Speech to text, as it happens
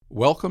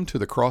Welcome to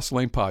the Cross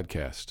Lane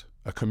Podcast,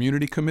 a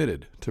community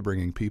committed to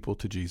bringing people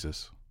to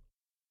Jesus.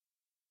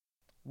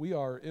 We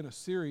are in a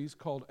series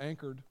called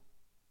Anchored.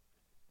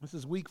 This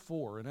is week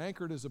 4, and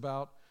Anchored is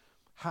about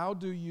how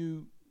do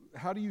you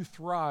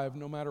thrive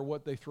no matter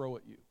what they throw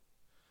at you.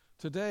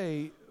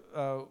 Today,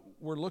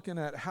 we're looking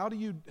at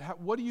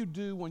what do you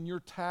do when you're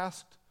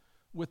tasked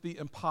with the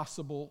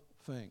impossible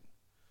thing?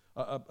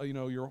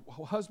 Your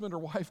husband or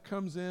wife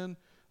comes in,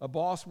 a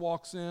boss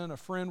walks in, a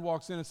friend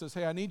walks in and says,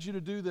 "Hey, I need you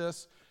to do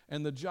this,"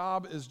 and the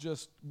job is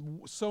just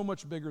so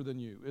much bigger than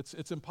you.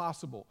 It's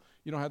impossible.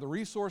 You don't have the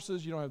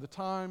resources, you don't have the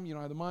time, you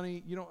don't have the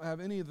money, you don't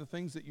have any of the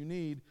things that you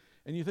need,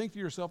 and you think to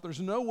yourself,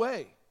 there's no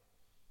way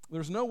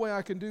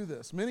I can do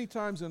this. Many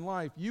times in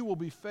life, you will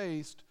be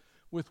faced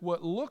with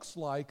what looks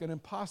like an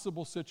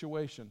impossible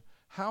situation.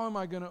 How am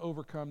I going to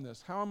overcome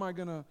this? How am I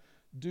going to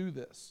do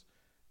this?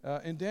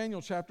 In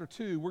Daniel chapter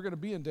 2, we're going to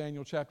be in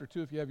Daniel chapter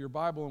 2 if you have your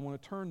Bible and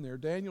want to turn there.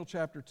 Daniel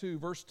chapter 2,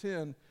 verse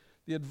 10,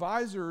 the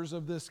advisors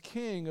of this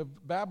king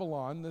of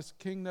Babylon, this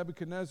King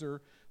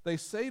Nebuchadnezzar, they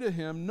say to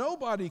him,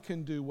 "Nobody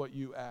can do what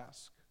you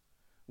ask.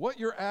 What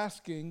you're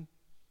asking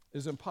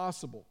is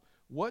impossible."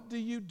 What do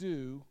you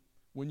do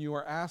when you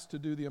are asked to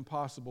do the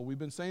impossible? We've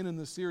been saying in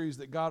this series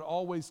that God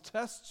always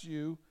tests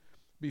you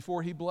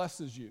before he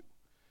blesses you.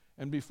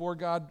 And before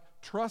God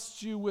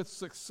trusts you with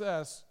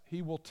success,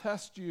 he will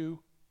test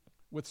you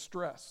with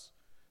stress.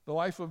 The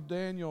life of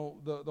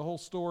Daniel, the whole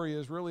story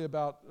is really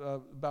about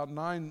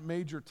 9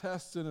 major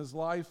tests in his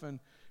life, and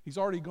he's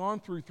already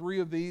gone through 3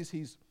 of these.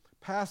 He's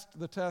passed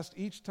the test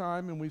each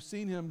time, and we've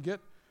seen him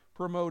get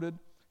promoted.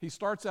 He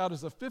starts out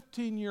as a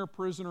 15-year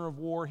prisoner of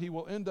war. He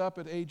will end up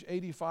at age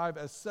 85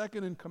 as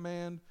second in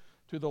command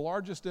to the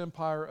largest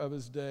empire of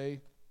his day.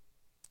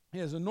 He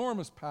has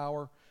enormous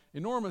power,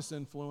 enormous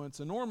influence,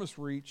 enormous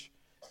reach.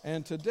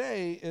 And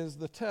today is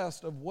the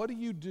test of what do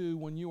you do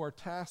when you are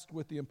tasked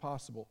with the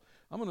impossible.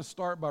 I'm going to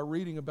start by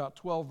reading about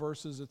 12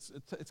 verses.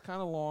 It's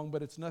kind of long,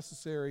 but it's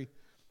necessary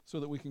so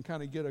that we can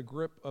kind of get a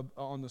grip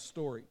on the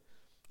story.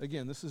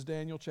 Again, this is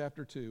Daniel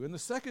chapter 2. In the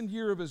 2nd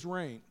year of his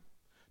reign,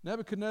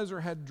 Nebuchadnezzar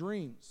had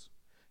dreams.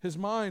 His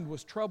mind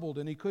was troubled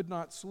and he could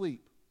not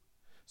sleep.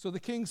 So the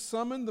king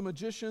summoned the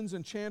magicians,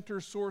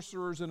 enchanters,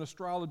 sorcerers, and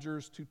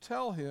astrologers to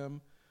tell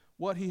him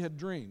what he had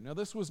dreamed. Now,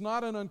 this was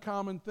not an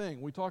uncommon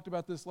thing. We talked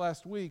about this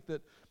last week,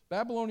 that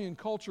Babylonian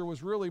culture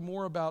was really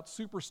more about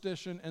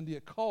superstition and the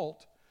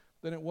occult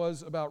than it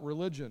was about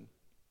religion.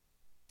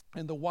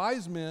 And the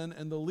wise men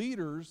and the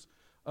leaders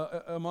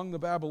among the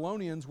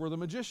Babylonians were the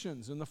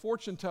magicians and the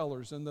fortune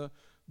tellers and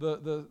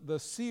the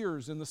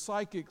seers and the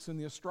psychics and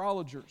the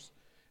astrologers.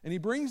 And he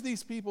brings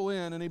these people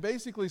in and he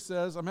basically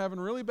says, "I'm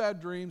having really bad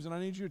dreams and I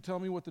need you to tell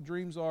me what the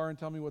dreams are and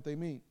tell me what they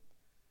mean."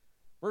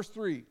 Verse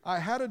 3, "I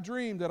had a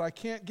dream that I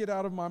can't get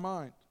out of my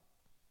mind.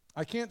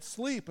 I can't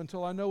sleep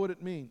until I know what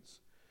it means."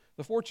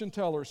 The fortune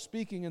teller,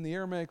 speaking in the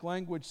Aramaic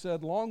language,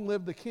 said, "Long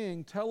live the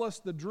king, tell us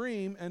the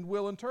dream and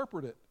we'll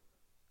interpret it,"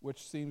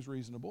 which seems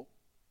reasonable.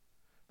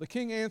 The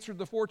king answered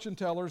the fortune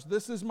tellers,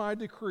 "This is my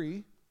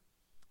decree.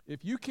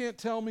 If you can't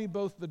tell me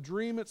both the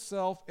dream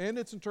itself and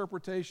its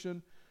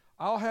interpretation,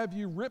 I'll have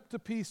you ripped to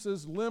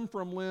pieces, limb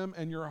from limb,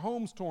 and your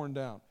homes torn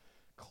down."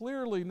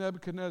 Clearly,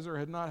 Nebuchadnezzar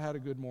had not had a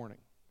good morning,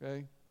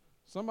 okay?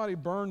 Somebody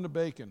burned the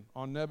bacon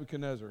on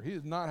Nebuchadnezzar. He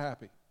is not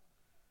happy.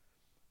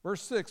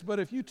 Verse 6, "But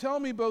if you tell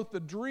me both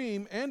the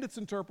dream and its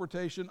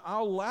interpretation,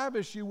 I'll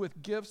lavish you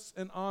with gifts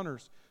and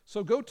honors.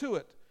 So go to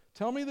it.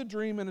 Tell me the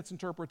dream and its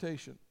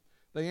interpretation."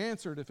 They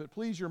answered, "If it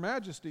please your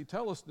majesty,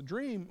 tell us the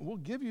dream, and we'll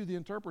give you the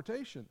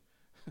interpretation."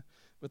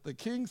 But the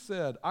king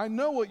said, "I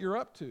know what you're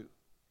up to.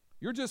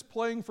 You're just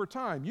playing for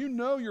time. You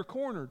know you're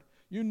cornered.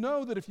 You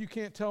know that if you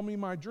can't tell me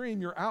my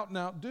dream, you're out and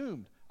out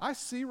doomed. I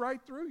see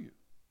right through you.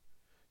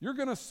 You're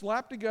going to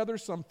slap together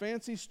some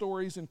fancy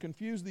stories and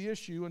confuse the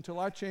issue until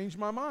I change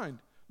my mind.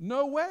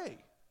 No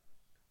way.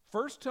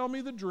 First tell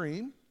me the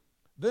dream,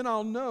 then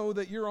I'll know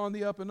that you're on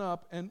the up and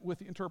up and with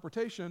the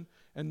interpretation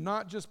and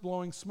not just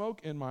blowing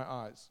smoke in my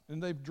eyes."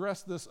 And they've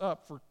dressed this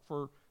up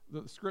for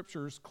the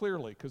scriptures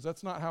clearly, because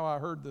that's not how I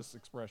heard this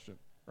expression,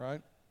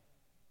 right?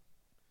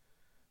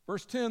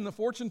 Verse 10, the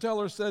fortune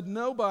teller said,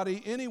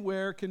 "Nobody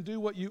anywhere can do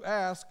what you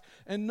ask,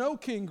 and no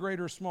king,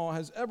 great or small,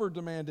 has ever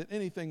demanded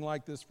anything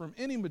like this from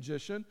any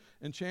magician,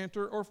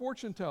 enchanter, or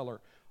fortune teller.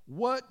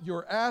 What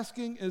you're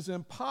asking is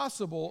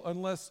impossible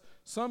unless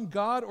some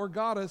god or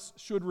goddess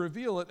should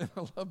reveal it." And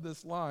I love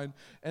this line,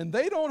 "and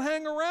they don't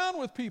hang around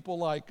with people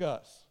like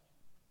us."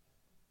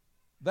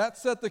 That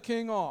set the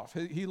king off.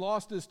 He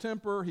lost his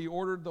temper. He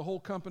ordered the whole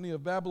company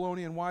of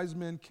Babylonian wise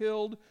men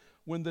killed.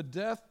 When the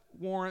death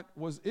warrant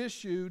was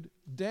issued,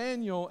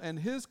 Daniel and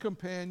his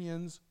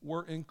companions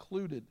were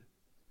included.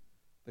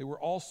 They were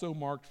also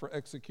marked for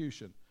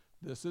execution.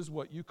 This is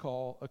what you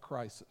call a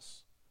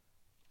crisis.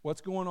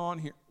 What's going on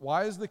here?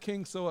 Why is the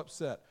king so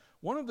upset?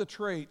 One of the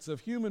traits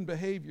of human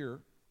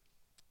behavior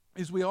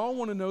is we all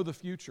want to know the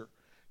future.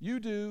 You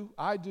do,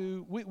 I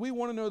do. We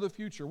want to know the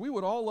future. We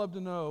would all love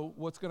to know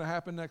what's going to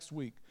happen next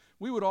week.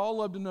 We would all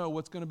love to know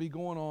what's going to be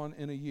going on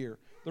in a year.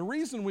 The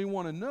reason we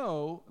want to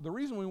know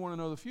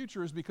the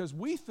future is because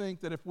we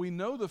think that if we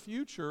know the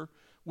future,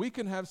 we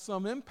can have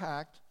some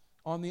impact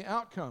on the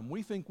outcome.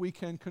 We think we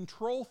can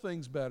control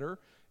things better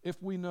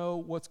if we know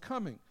what's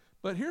coming.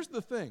 But here's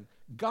the thing.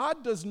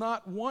 God does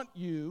not want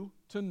you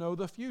to know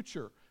the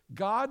future.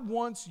 God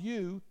wants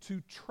you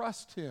to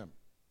trust Him.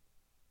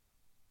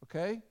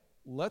 Okay?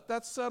 Let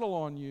that settle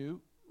on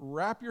you.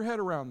 Wrap your head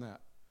around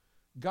that.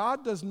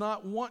 God does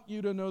not want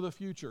you to know the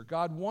future.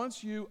 God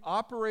wants you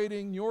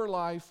operating your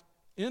life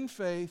in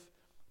faith,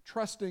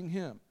 trusting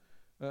Him.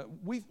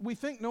 We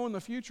think knowing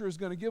the future is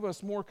going to give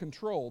us more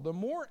control. The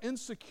more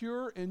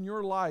insecure in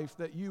your life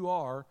that you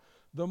are,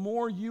 the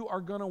more you are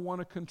going to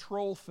want to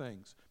control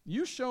things.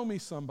 You show me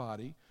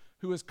somebody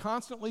who is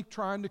constantly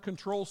trying to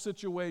control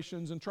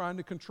situations and trying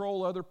to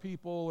control other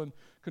people and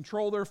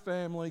control their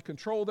family,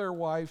 control their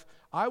wife.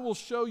 I will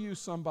show you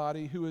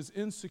somebody who is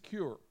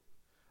insecure.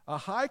 A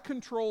high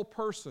control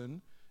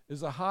person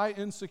is a high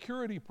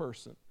insecurity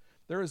person.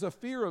 There is a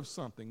fear of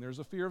something. There's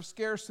a fear of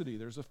scarcity.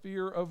 There's a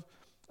fear of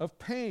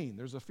pain.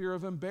 There's a fear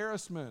of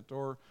embarrassment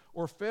or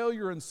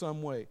failure in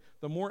some way.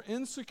 The more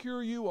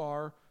insecure you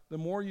are, the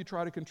more you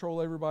try to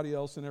control everybody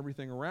else and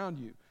everything around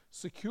you.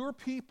 Secure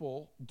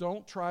people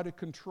don't try to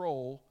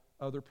control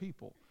other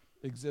people.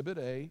 Exhibit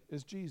A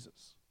is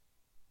Jesus.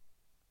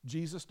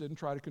 Jesus didn't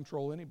try to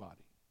control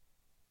anybody.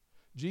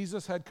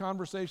 Jesus had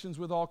conversations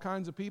with all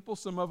kinds of people.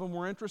 Some of them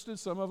were interested,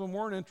 some of them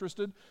weren't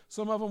interested,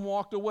 some of them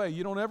walked away.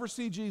 You don't ever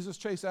see Jesus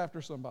chase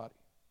after somebody.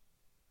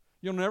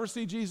 You'll never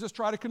see Jesus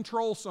try to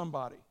control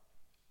somebody.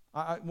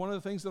 One of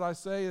the things that I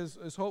say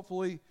is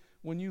hopefully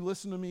when you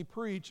listen to me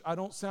preach, I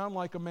don't sound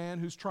like a man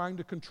who's trying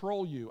to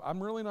control you.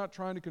 I'm really not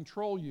trying to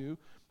control you.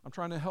 I'm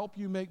trying to help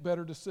you make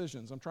better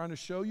decisions. I'm trying to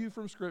show you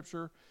from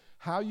Scripture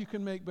how you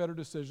can make better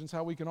decisions,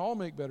 how we can all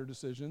make better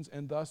decisions,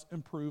 and thus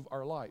improve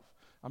our life.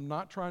 I'm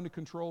not trying to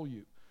control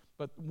you.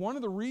 But one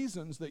of the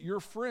reasons that your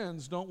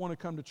friends don't want to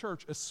come to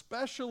church,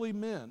 especially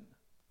men,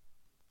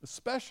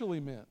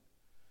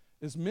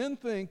 is men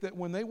think that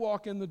when they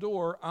walk in the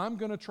door, I'm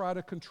going to try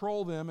to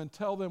control them and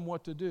tell them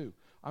what to do.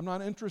 I'm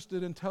not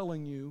interested in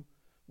telling you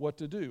what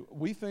to do.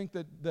 We think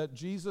that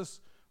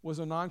Jesus was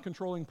a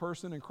non-controlling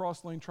person, and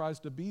Crosslane tries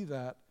to be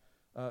that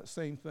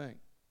same thing.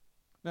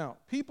 Now,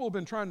 people have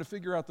been trying to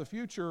figure out the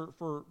future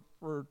for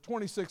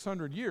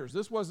 2,600 years.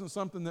 This wasn't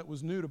something that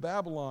was new to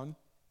Babylon.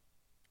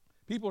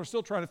 People are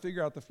still trying to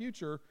figure out the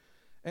future,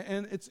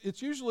 and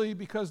it's usually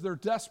because they're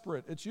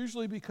desperate. It's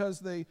usually because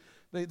they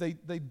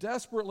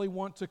desperately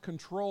want to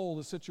control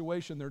the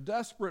situation. They're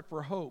desperate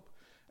for hope.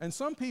 And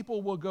some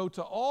people will go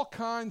to all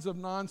kinds of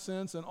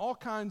nonsense and all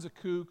kinds of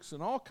kooks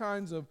and all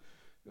kinds of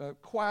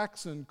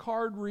quacks and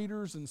card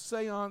readers and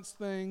seance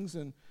things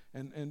and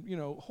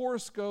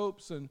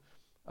horoscopes. And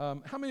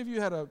how many of you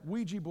had a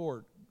Ouija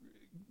board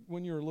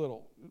when you were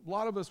little? A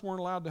lot of us weren't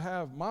allowed to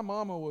have. My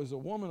mama was a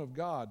woman of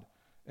God,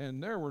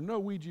 and there were no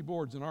Ouija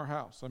boards in our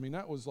house. I mean,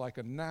 that was like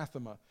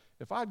anathema.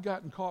 If I'd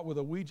gotten caught with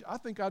a Ouija, I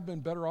think I'd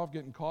been better off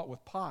getting caught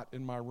with pot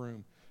in my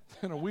room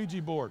than a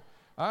Ouija board.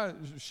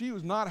 She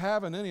was not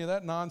having any of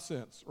that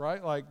nonsense,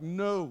 right? Like,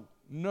 no.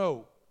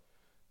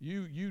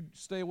 You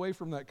stay away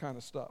from that kind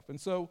of stuff. And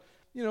so,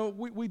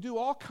 we do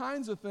all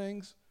kinds of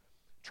things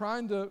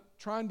trying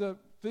to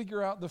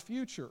figure out the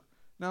future.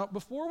 Now,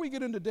 before we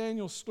get into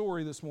Daniel's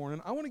story this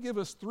morning, I want to give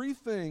us 3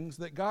 things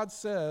that God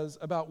says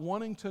about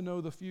wanting to know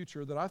the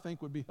future that I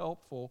think would be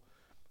helpful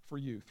for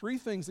you. 3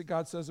 things that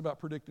God says about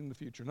predicting the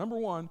future. Number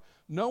 1,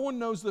 no one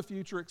knows the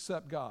future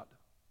except God.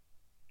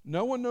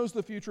 No one knows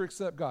the future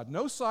except God.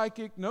 No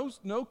psychic,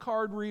 no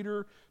card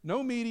reader,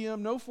 no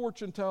medium, no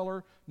fortune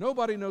teller.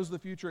 Nobody knows the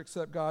future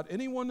except God.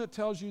 Anyone that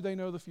tells you they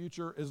know the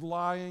future is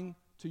lying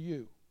to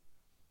you.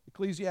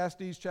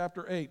 Ecclesiastes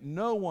chapter 8,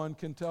 no one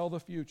can tell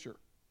the future.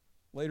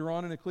 Later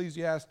on in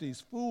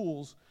Ecclesiastes,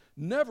 fools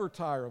never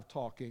tire of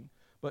talking,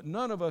 but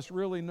none of us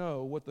really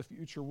know what the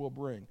future will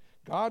bring.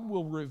 God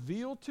will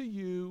reveal to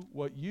you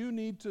what you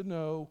need to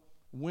know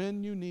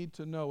when you need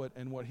to know it,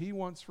 and what He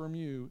wants from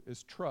you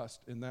is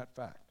trust in that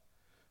fact.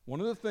 One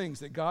of the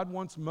things that God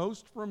wants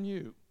most from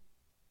you,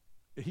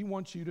 He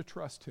wants you to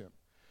trust Him.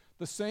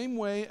 The same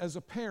way as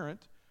a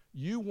parent,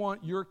 you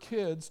want your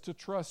kids to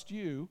trust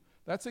you.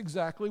 That's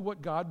exactly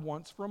what God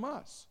wants from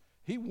us.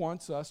 He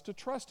wants us to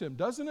trust Him.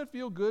 Doesn't it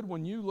feel good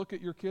when you look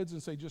at your kids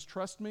and say, just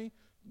trust me?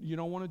 You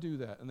don't want to do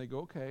that. And they go,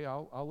 okay,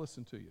 I'll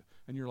listen to you.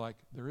 And you're like,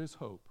 there is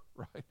hope,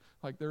 right?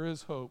 Like there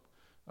is hope.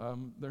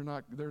 They're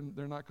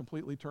not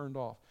completely turned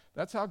off.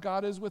 That's how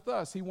God is with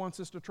us. He wants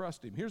us to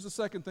trust Him. Here's the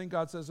second thing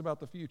God says about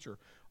the future.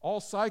 All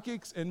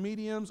psychics and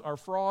mediums are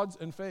frauds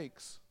and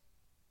fakes.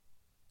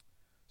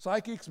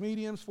 Psychics,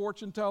 mediums,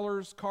 fortune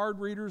tellers, card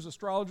readers,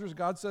 astrologers.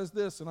 God says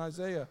this in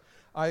Isaiah,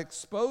 I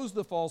expose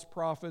the false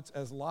prophets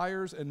as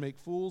liars and make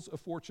fools of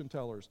fortune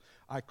tellers.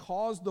 I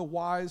cause the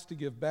wise to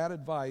give bad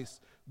advice,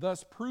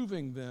 thus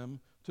proving them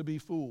to be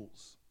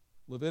fools.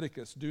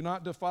 Leviticus, do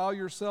not defile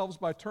yourselves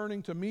by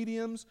turning to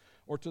mediums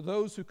or to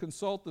those who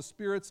consult the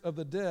spirits of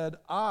the dead.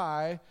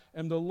 I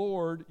am the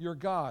Lord your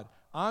God.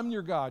 I'm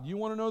your God. You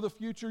want to know the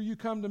future? You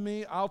come to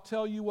me. I'll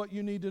tell you what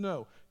you need to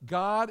know.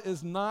 God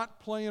is not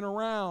playing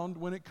around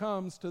when it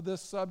comes to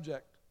this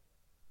subject.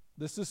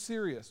 This is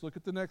serious. Look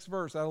at the next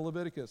verse out of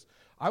Leviticus.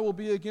 I will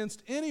be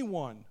against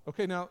anyone.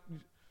 Okay, now,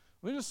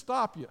 let me just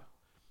stop you.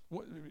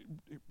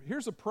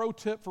 Here's a pro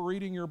tip for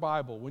reading your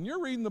Bible. When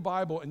you're reading the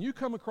Bible and you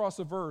come across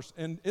a verse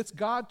and it's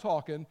God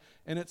talking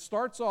and it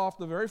starts off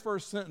the very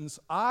first sentence,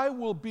 I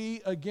will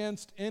be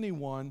against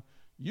anyone,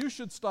 you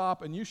should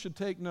stop and you should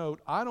take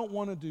note. I don't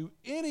want to do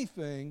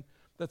anything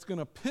that's going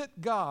to pit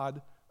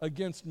God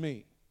against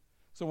me.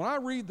 So when I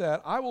read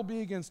that, I will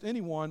be against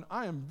anyone,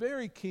 I am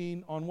very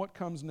keen on what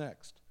comes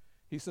next.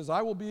 He says,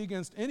 I will be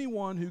against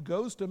anyone who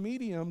goes to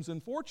mediums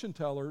and fortune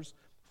tellers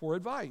for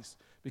advice.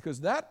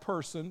 Because that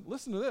person,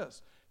 listen to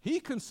this, he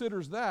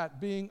considers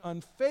that being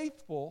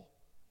unfaithful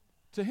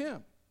to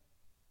him.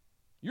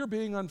 You're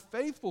being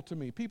unfaithful to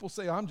me. People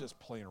say, I'm just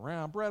playing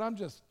around. Brett, I'm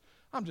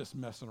just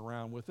messing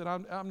around with it.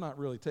 I'm not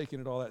really taking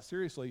it all that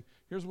seriously.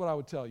 Here's what I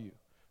would tell you.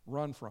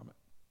 Run from it.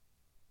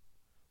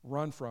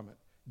 Run from it.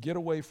 Get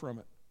away from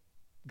it.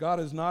 God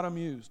is not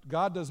amused.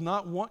 God does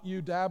not want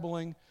you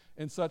dabbling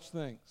in such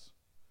things.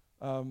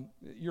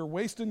 You're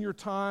wasting your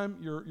time.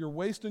 You're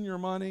wasting your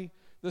money.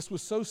 This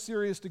was so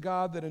serious to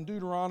God that in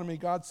Deuteronomy,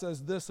 God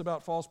says this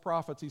about false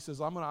prophets. He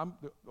says, I'll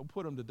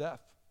put them to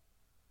death.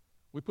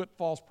 We put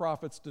false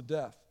prophets to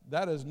death.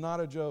 That is not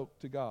a joke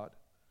to God.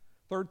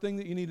 Third thing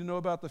that you need to know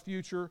about the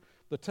future,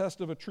 the test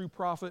of a true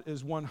prophet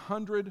is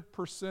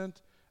 100%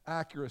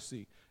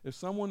 accuracy. If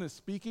someone is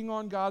speaking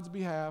on God's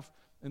behalf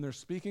and they're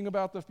speaking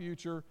about the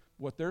future,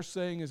 what they're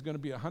saying is going to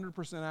be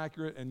 100%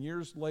 accurate, and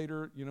years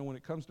later, when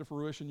it comes to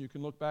fruition, you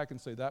can look back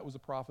and say, that was a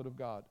prophet of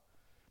God,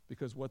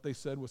 because what they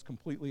said was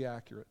completely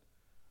accurate.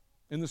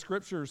 In the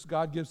Scriptures,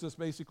 God gives us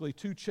basically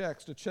 2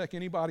 checks to check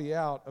anybody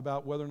out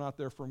about whether or not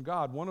they're from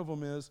God. One of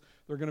them is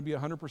they're going to be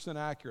 100%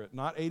 accurate,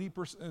 not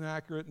 80%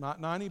 accurate,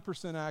 not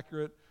 90%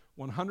 accurate,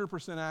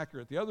 100%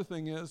 accurate. The other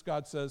thing is,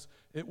 God says,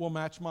 it will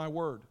match my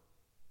word.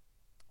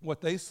 What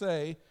they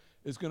say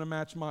is going to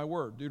match my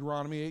word.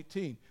 Deuteronomy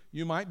 18.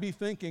 You might be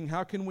thinking,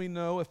 how can we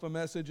know if a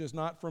message is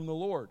not from the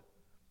Lord?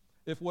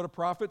 If what a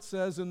prophet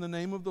says in the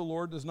name of the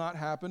Lord does not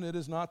happen, it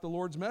is not the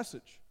Lord's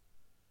message.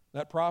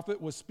 That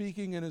prophet was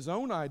speaking in his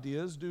own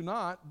ideas. Do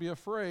not be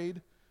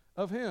afraid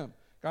of him.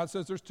 God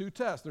says there's 2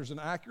 tests. There's an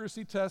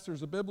accuracy test.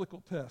 There's a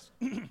biblical test.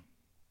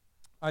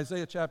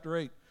 Isaiah chapter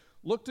 8.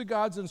 Look to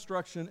God's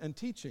instruction and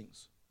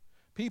teachings.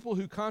 People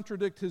who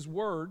contradict his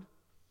word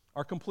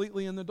are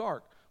completely in the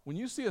dark. When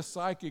you see a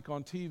psychic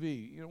on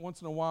TV,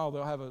 once in a while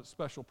they'll have a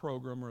special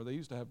program, or they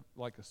used to have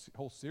like a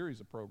whole series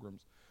of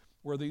programs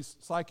where these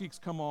psychics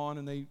come on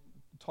and they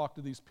talk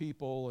to these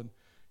people, and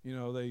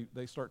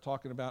they start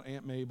talking about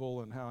Aunt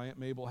Mabel and how Aunt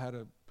Mabel had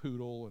a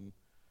poodle,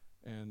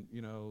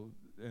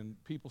 and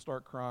people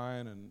start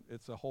crying, and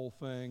it's a whole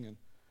thing,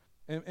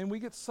 and we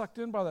get sucked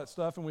in by that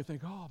stuff, and we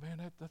think, oh man,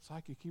 that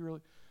psychic, he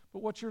really.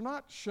 But what you're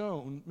not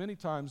shown many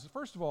times,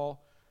 first of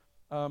all,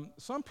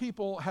 some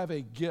people have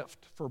a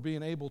gift for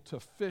being able to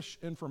fish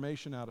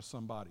information out of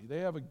somebody. They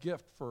have a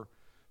gift for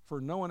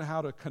knowing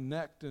how to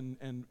connect, and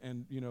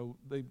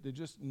they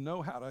just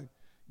know how to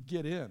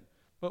get in.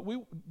 But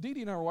Dee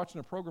Dee and I were watching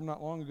a program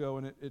not long ago,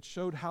 and it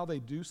showed how they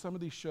do some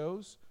of these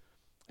shows,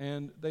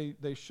 and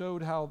they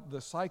showed how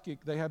the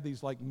psychic, they have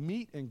these like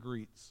meet and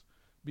greets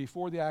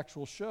before the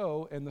actual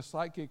show, and the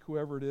psychic,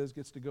 whoever it is,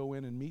 gets to go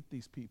in and meet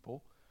these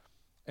people.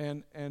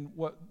 And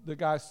what the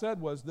guy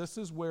said was, this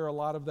is where a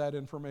lot of that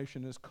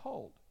information is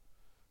culled.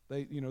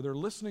 They're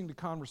listening to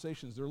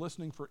conversations. They're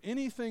listening for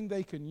anything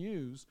they can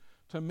use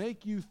to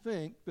make you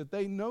think that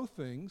they know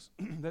things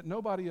that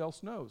nobody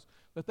else knows,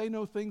 that they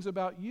know things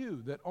about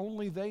you that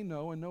only they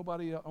know and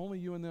only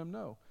you and them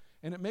know.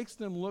 And it makes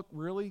them look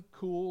really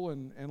cool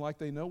and like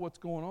they know what's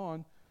going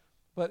on,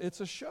 but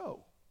it's a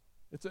show.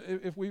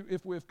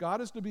 If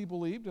God is to be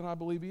believed, and I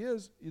believe he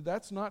is,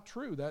 that's not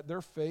true. That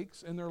they're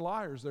fakes and they're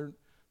liars. They're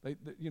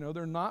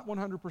not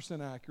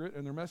 100% accurate,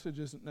 and their message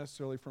isn't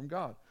necessarily from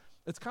God.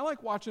 It's kind of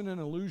like watching an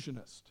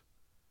illusionist.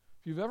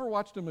 If you've ever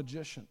watched a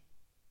magician,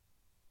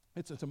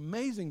 it's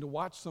amazing to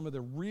watch some of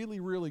the really,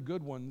 really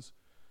good ones,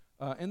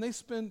 and they've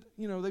spent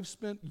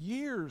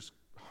years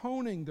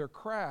honing their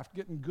craft,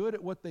 getting good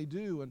at what they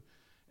do,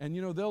 and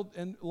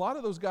a lot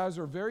of those guys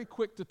are very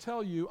quick to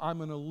tell you,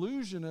 I'm an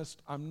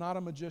illusionist, I'm not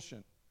a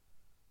magician,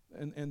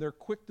 and they're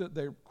quick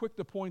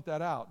to point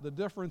that out. The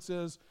difference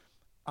is,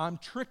 I'm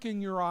tricking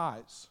your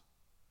eyes.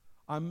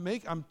 I'm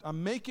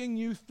making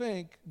you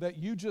think that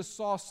you just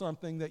saw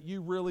something that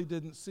you really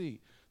didn't see.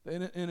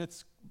 In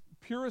its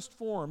purest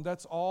form,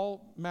 that's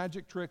all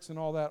magic tricks and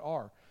all that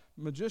are.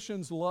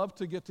 Magicians love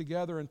to get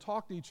together and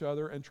talk to each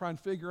other and try and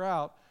figure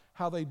out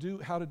how to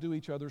do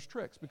each other's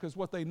tricks, because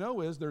what they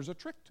know is there's a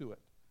trick to it.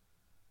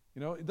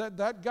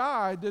 That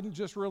guy didn't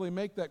just really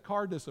make that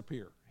car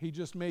disappear. He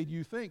just made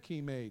you think he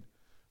made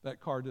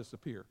that car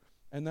disappear.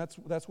 And that's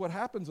what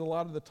happens a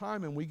lot of the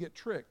time, and we get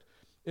tricked.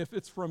 If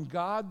it's from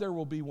God, there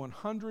will be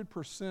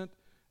 100%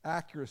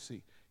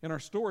 accuracy. In our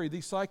story,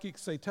 these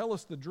psychics say, tell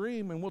us the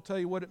dream, and we'll tell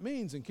you what it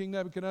means. And King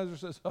Nebuchadnezzar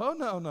says, oh,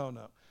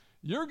 no.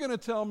 You're going to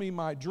tell me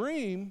my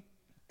dream,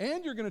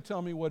 and you're going to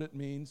tell me what it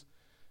means.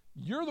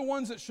 You're the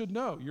ones that should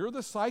know. You're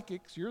the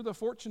psychics. You're the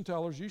fortune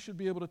tellers. You should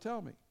be able to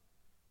tell me.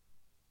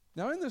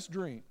 Now, in this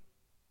dream,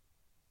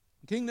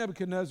 King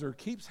Nebuchadnezzar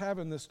keeps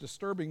having this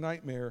disturbing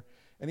nightmare,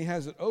 and he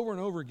has it over and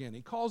over again.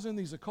 He calls in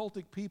these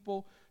occultic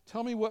people,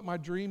 tell me what my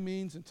dream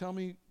means, and tell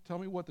me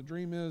what the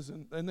dream is.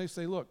 And they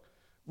say, look,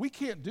 we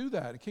can't do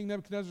that. And King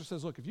Nebuchadnezzar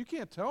says, look, if you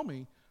can't tell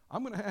me,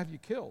 I'm going to have you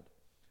killed.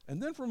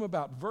 And then from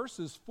about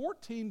verses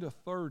 14 to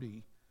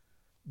 30,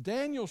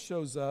 Daniel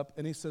shows up,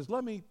 and he says,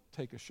 let me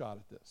take a shot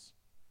at this.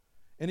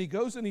 And he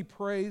goes and he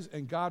prays,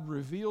 and God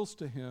reveals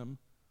to him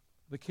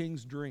the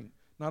king's dream.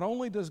 Not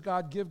only does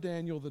God give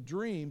Daniel the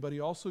dream, but he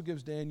also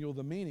gives Daniel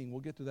the meaning.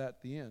 We'll get to that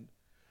at the end.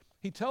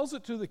 He tells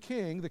it to the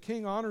king. The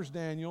king honors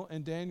Daniel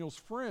and Daniel's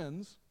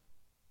friends,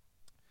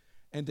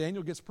 and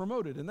Daniel gets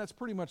promoted. And that's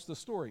pretty much the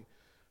story.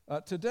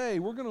 Today,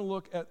 we're going to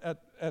look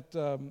at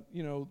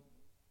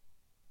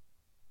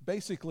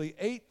basically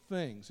 8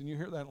 things. And you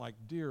hear that like,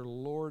 dear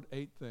Lord,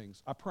 8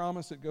 things. I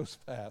promise it goes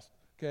fast,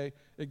 okay?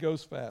 It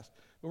goes fast.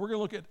 But we're going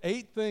to look at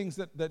 8 things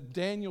that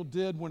Daniel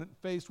did when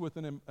faced with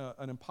an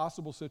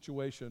impossible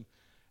situation.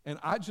 And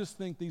I just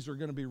think these are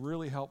going to be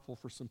really helpful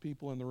for some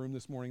people in the room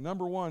this morning.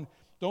 Number 1,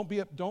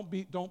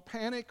 don't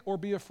panic or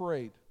be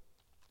afraid.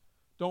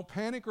 Don't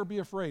panic or be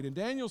afraid. In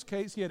Daniel's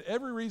case, he had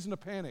every reason to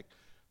panic.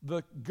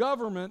 The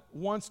government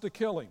wants to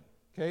kill him.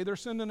 Okay, they're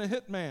sending a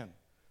hitman.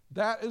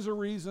 That is a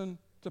reason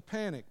to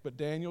panic. But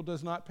Daniel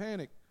does not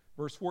panic.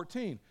 Verse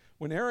 14,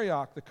 when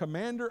Arioch, the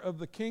commander of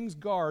the king's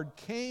guard,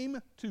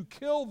 came to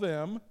kill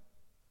them,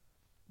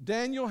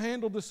 Daniel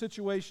handled the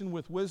situation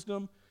with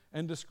wisdom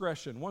and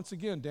discretion. Once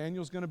again,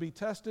 Daniel's going to be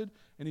tested,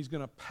 and he's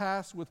going to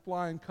pass with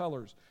flying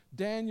colors.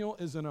 Daniel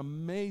is an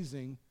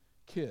amazing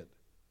kid.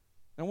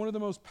 And one of the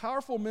most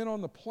powerful men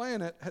on the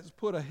planet has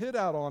put a hit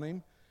out on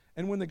him,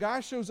 and when the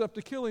guy shows up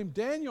to kill him,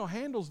 Daniel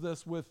handles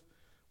this with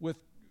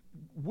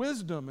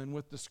wisdom and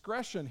with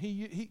discretion.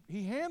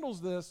 He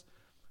handles this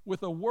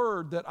with a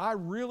word that I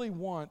really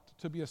want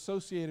to be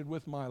associated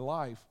with my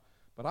life,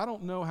 but I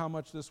don't know how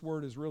much this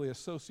word is really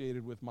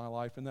associated with my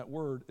life, and that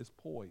word is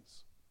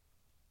poise.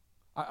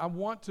 I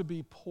want to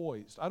be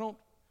poised. I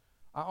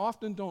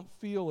often don't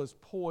feel as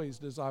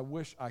poised as I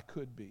wish I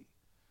could be.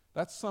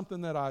 That's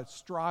something that I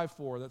strive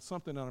for. That's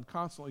something that I'm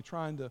constantly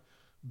trying to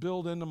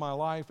build into my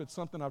life. It's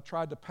something I've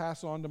tried to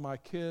pass on to my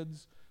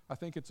kids. I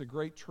think it's a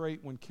great trait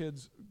when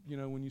kids,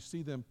 when you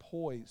see them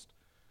poised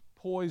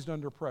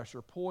under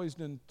pressure, poised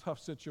in tough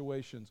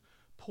situations,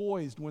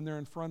 poised when they're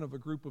in front of a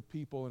group of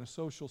people in a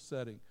social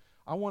setting.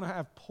 I want to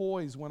have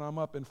poise when I'm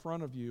up in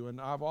front of you, and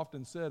I've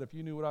often said, if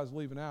you knew what I was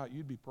leaving out,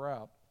 you'd be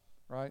proud,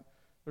 right?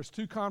 There's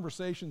 2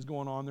 conversations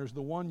going on. There's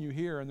the one you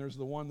hear, and there's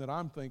the one that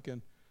I'm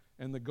thinking,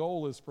 and the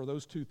goal is for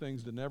those 2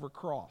 things to never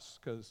cross,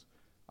 because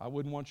I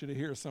wouldn't want you to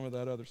hear some of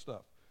that other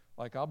stuff.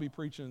 Like I'll be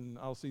preaching,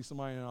 I'll see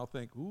somebody, and I'll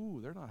think, ooh,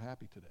 they're not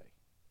happy today.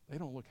 They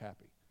don't look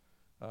happy.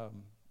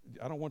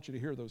 I don't want you to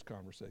hear those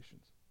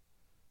conversations.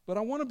 But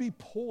I want to be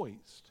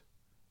poised.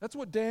 That's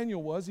what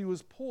Daniel was. He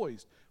was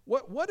poised.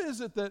 What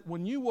is it that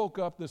when you woke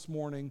up this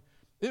morning,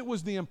 it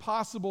was the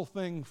impossible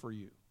thing for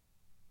you?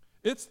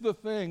 It's the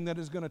thing that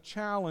is going to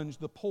challenge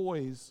the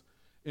poise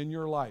in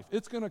your life.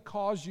 It's going to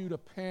cause you to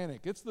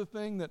panic. It's the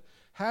thing that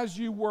has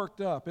you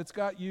worked up. It's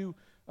got you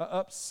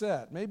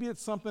upset. Maybe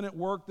it's something at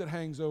work that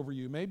hangs over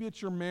you. Maybe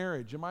it's your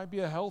marriage. It might be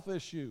a health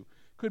issue.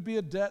 It could be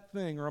a debt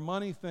thing or a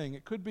money thing.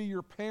 It could be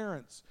your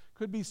parents. It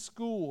could be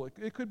school.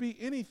 It could be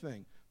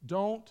anything.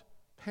 Don't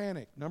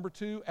panic. Number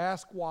 2,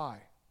 ask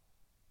why.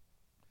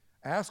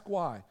 Ask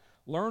why.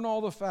 Learn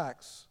all the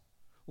facts.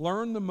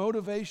 Learn the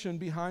motivation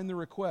behind the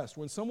request.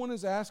 When someone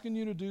is asking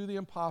you to do the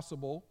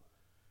impossible,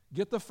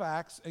 get the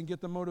facts and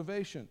get the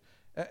motivation.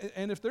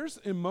 And if there's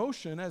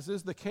emotion, as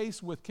is the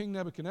case with King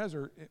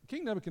Nebuchadnezzar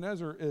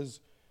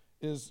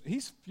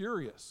he's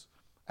furious.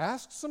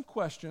 Ask some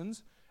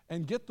questions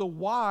and get the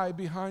why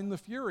behind the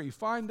fury.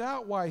 Find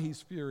out why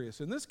he's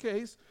furious. In this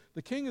case,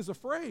 the king is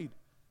afraid.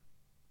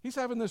 He's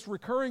having this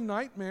recurring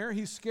nightmare.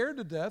 He's scared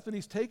to death, and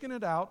he's taking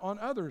it out on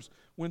others.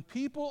 When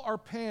people are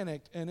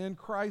panicked and in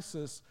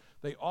crisis,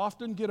 they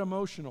often get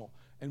emotional.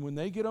 And when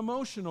they get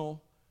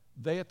emotional,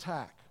 they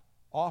attack.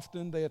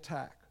 Often they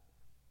attack.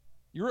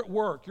 You're at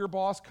work. Your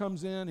boss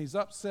comes in. He's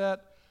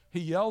upset.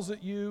 He yells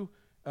at you.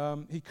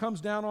 He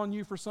comes down on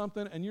you for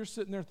something, and you're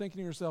sitting there thinking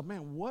to yourself,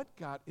 man, what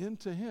got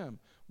into him?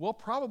 Well,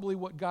 probably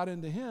what got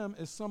into him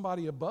is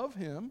somebody above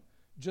him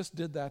just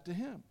did that to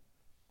him.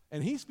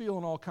 And he's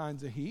feeling all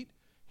kinds of heat.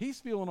 He's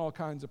feeling all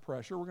kinds of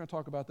pressure. We're going to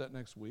talk about that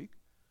next week.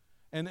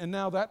 And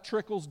now that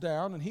trickles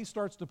down, and he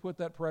starts to put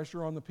that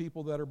pressure on the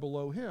people that are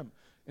below him.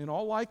 In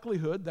all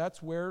likelihood,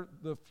 that's where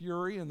the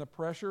fury and the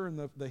pressure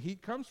and the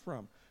heat comes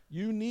from.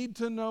 You need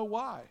to know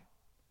why.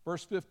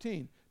 Verse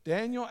 15,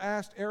 Daniel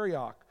asked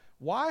Arioch,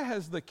 why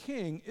has the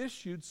king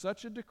issued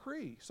such a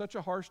decree, such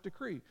a harsh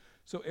decree?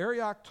 So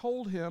Arioch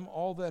told him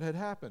all that had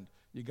happened.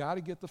 You got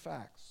to get the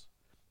facts.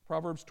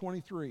 Proverbs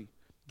 23,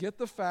 get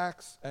the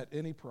facts at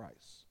any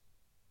price.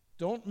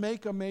 Don't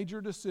make a major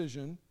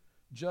decision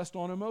just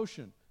on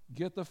emotion.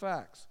 Get the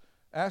facts.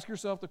 Ask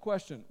yourself the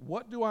question,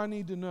 what do I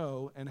need to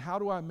know, and how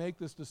do I make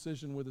this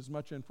decision with as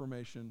much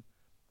information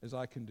as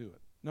I can do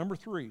it? Number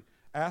 3,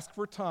 ask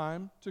for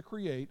time to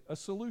create a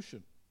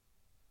solution.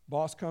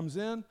 Boss comes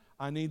in,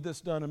 I need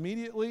this done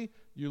immediately.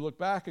 You look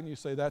back and you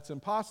say, that's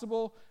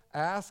impossible.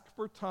 Ask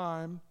for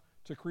time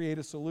to create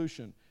a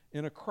solution.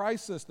 In a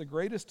crisis, the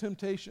greatest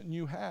temptation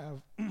you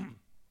have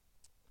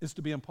is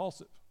to be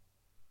impulsive.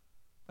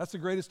 That's the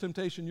greatest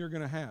temptation you're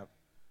going to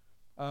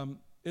have.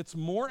 It's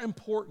more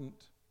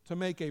important to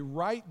make a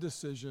right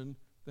decision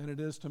than it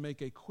is to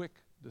make a quick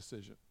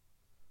decision.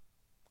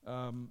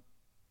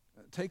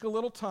 Take a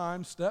little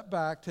time, step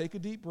back, take a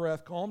deep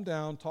breath, calm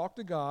down, talk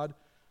to God,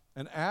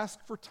 and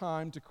ask for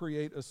time to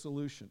create a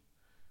solution.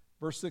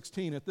 Verse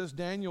 16, at this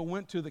Daniel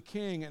went to the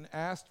king and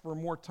asked for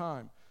more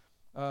time.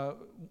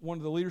 One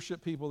of the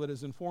leadership people that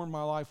has informed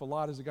my life a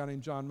lot is a guy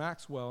named John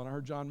Maxwell, and I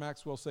heard John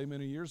Maxwell say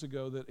many years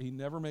ago that he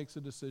never makes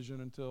a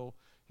decision until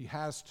he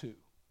has to.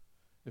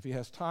 If he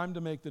has time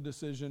to make the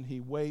decision, he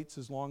waits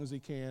as long as he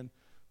can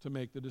to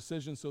make the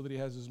decision so that he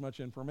has as much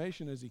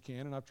information as he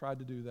can, and I've tried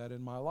to do that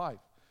in my life.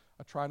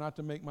 I try not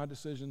to make my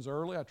decisions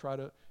early.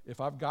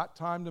 If I've got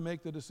time to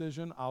make the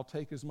decision, I'll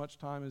take as much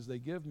time as they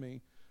give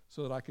me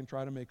so that I can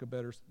try to make a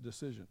better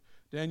decision.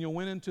 Daniel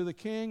went into the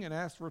king and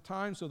asked for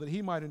time so that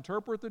he might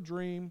interpret the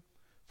dream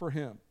for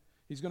him.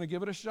 He's going to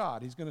give it a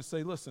shot. He's going to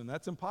say, listen,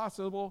 that's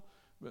impossible.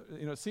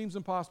 It seems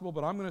impossible,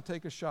 but I'm going to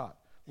take a shot.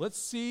 Let's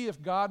see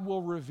if God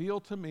will reveal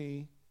to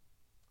me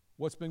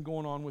what's been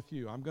going on with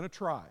you. I'm going to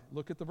try.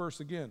 Look at the verse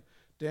again.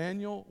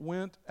 Daniel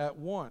went at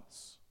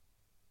once.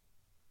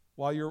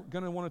 While you're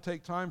going to want to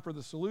take time for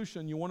the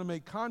solution, you want to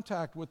make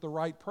contact with the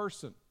right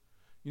person.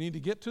 You need to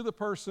get to the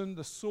person,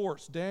 the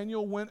source.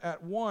 Daniel went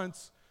at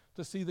once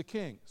to see the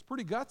king. It's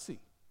pretty gutsy.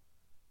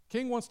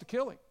 King wants to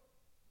kill him.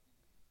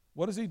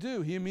 What does he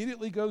do? He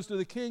immediately goes to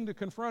the king to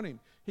confront him.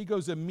 He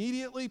goes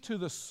immediately to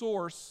the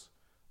source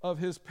of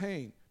his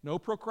pain. No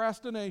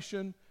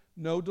procrastination,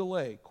 no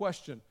delay.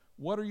 Question,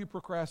 what are you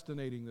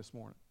procrastinating this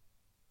morning?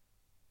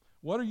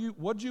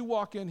 What'd you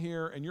walk in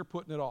here and you're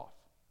putting it off?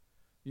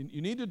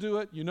 You need to do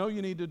it. You know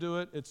you need to do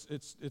it.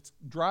 It's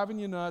driving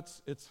you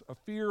nuts. It's a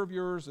fear of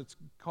yours. It's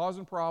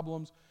causing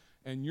problems.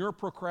 And you're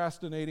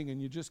procrastinating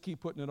and you just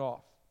keep putting it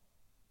off.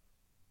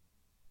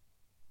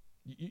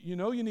 You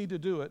know you need to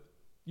do it.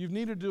 You've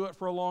needed to do it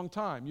for a long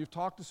time. You've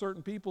talked to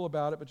certain people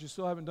about it, but you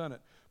still haven't done it.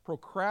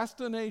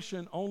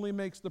 Procrastination only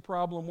makes the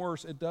problem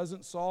worse. It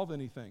doesn't solve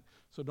anything.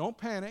 So don't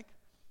panic.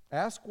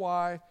 Ask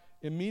why.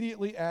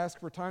 Immediately ask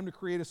for time to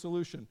create a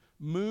solution.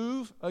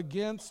 Move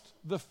against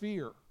the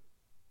fear.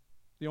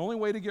 The only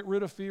way to get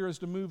rid of fear is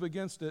to move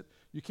against it.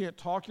 You can't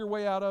talk your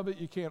way out of it.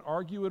 You can't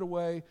argue it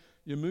away.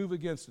 You move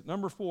against it.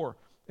 Number 4,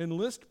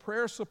 enlist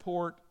prayer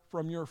support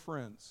from your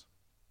friends.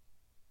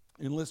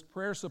 Enlist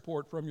prayer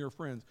support from your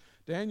friends.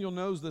 Daniel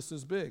knows this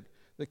is big.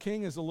 The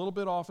king is a little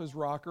bit off his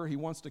rocker. He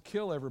wants to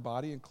kill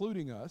everybody,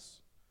 including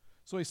us.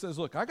 So he says,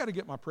 look, I got to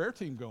get my prayer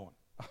team going.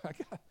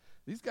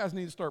 These guys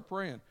need to start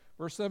praying.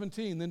 Verse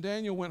 17, then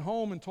Daniel went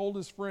home and told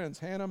his friends,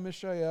 Hananiah,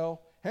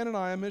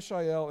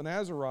 Mishael, and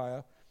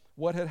Azariah,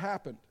 what had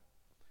happened.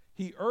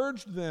 He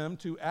urged them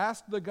to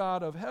ask the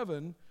God of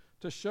heaven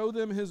to show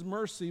them his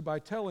mercy by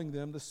telling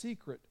them the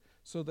secret,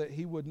 so that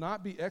they would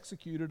not be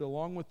executed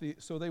along with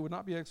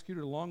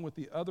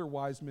the other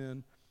wise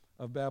men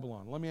of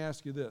Babylon. Let me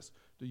ask you this.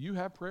 Do you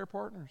have prayer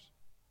partners?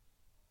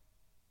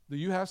 Do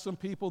you have some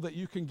people that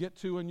you can get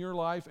to in your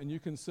life and you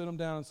can sit them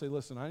down and say,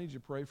 listen, I need you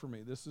to pray for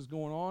me. This is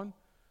going on.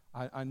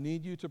 I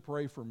need you to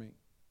pray for me.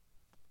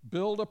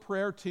 Build a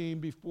prayer team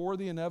before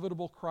the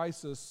inevitable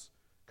crisis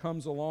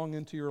comes along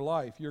into your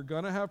life. You're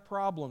going to have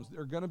problems.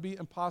 There are going to be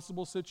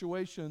impossible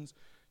situations.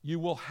 You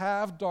will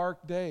have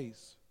dark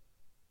days.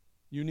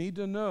 You need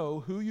to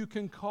know who you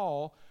can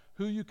call,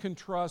 who you can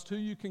trust, who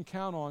you can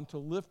count on to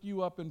lift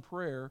you up in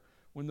prayer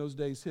when those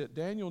days hit.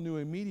 Daniel knew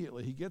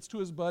immediately. He gets to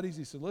his buddies.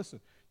 He said,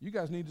 listen, you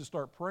guys need to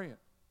start praying.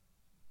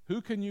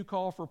 Who can you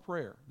call for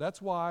prayer?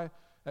 That's why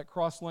at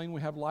Cross Lane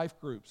we have life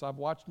groups. I've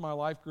watched my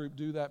life group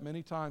do that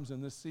many times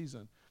in this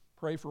season.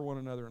 Pray for one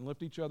another and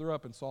lift each other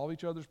up and solve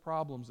each other's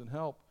problems and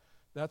help.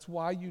 That's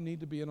why you need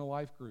to be in a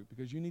life group,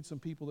 because you need some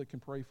people that can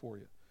pray for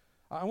you.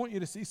 I want you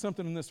to see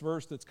something in this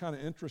verse that's kind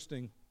of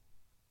interesting.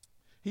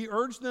 He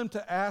urged them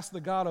to ask the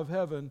God of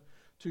heaven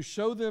to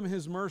show them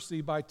his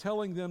mercy by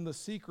telling them the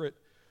secret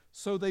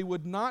so they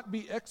would not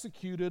be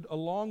executed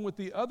along with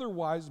the other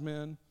wise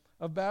men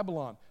of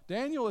Babylon.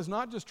 Daniel is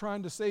not just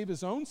trying to save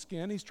his own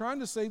skin, he's trying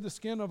to save the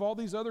skin of all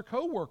these other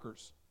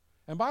co-workers.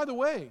 And by the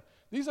way,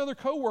 these other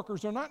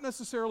co-workers are not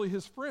necessarily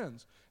his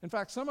friends. In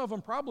fact, some of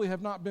them probably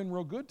have not been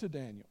real good to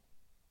Daniel.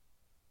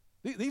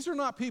 These are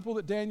not people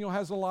that Daniel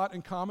has a lot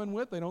in common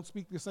with. They don't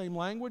speak the same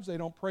language. They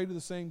don't pray to the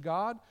same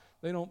God.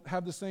 They don't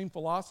have the same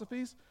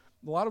philosophies.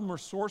 A lot of them are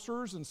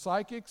sorcerers and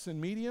psychics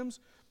and mediums.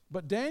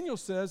 But Daniel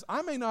says,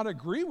 I may not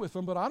agree with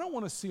them, but I don't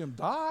want to see them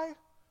die.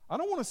 I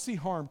don't want to see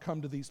harm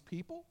come to these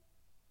people.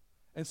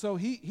 And so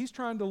he's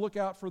trying to look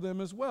out for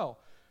them as well.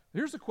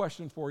 Here's a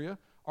question for you.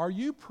 Are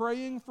you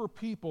praying for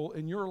people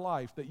in your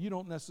life that you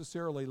don't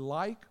necessarily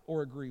like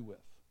or agree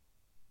with?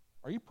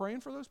 Are you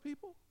praying for those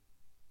people?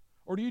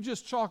 Or do you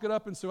just chalk it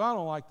up and say, I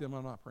don't like them,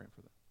 I'm not praying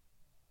for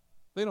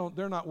them?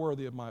 They're not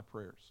worthy of my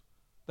prayers.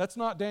 That's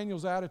not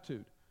Daniel's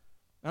attitude.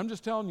 I'm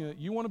just telling you,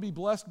 you want to be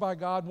blessed by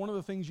God, one of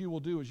the things you will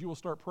do is you will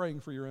start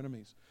praying for your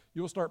enemies.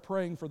 You will start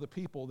praying for the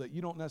people that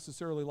you don't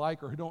necessarily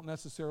like or who don't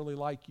necessarily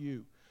like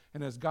you.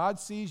 And as God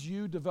sees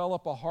you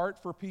develop a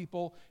heart for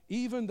people,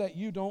 even that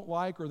you don't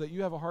like or that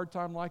you have a hard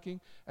time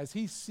liking, as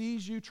He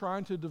sees you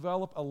trying to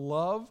develop a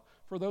love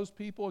for those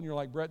people, and you're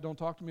like, Brett, don't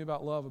talk to me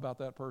about love about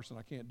that person.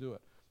 I can't do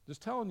it.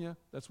 Just telling you,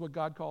 that's what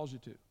God calls you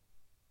to.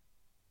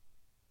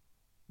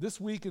 This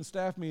week in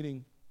staff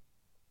meeting,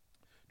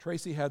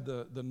 Tracy had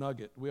the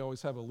nugget. We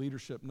always have a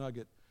leadership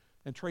nugget.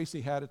 And Tracy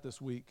had it this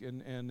week.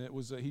 And it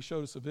was he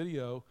showed us a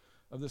video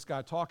of this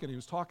guy talking. He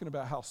was talking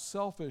about how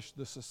selfish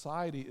the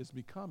society is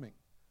becoming.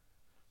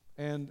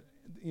 And,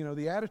 you know,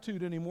 the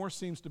attitude anymore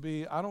seems to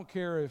be, I don't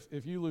care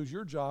if you lose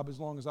your job as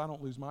long as I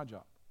don't lose my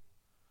job.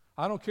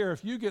 I don't care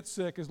if you get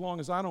sick as long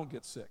as I don't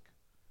get sick.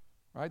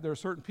 Right? There are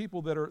certain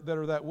people that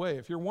are that way.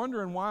 If you're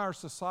wondering why our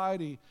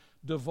society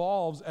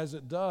devolves as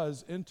it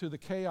does into the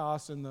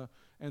chaos and the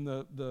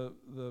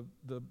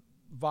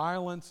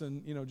violence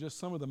and, you know, just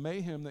some of the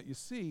mayhem that you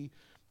see,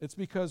 it's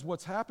because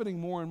what's happening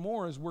more and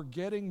more is we're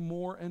getting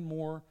more and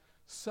more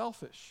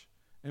selfish.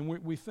 And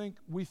we think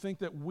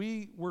that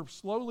we're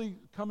slowly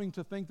coming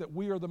to think that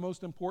we are the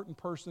most important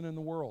person in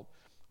the world.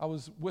 I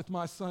was with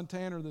my son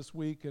Tanner this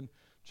week and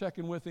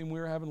checking with him. We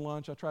were having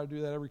lunch. I try to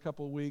do that every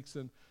couple of weeks.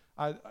 And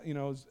I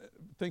was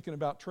thinking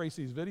about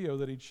Tracy's video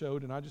that he'd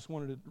showed, and I just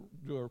wanted to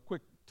do a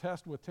quick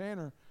test with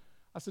Tanner.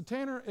 I said,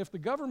 Tanner, if the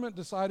government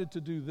decided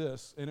to do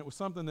this, and it was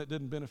something that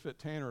didn't benefit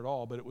Tanner at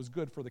all, but it was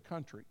good for the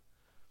country.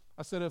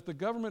 I said, if the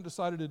government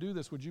decided to do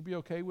this, would you be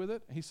okay with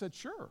it? He said,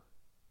 sure.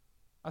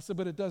 I said,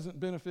 but it doesn't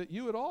benefit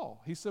you at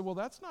all. He said, well,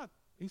 that's not,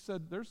 he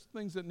said, there's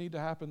things that need to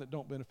happen that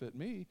don't benefit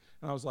me.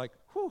 And I was like,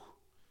 whew,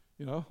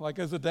 you know, like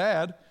as a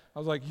dad, I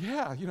was like,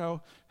 yeah, you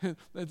know,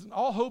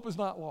 all hope is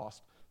not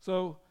lost.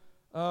 So,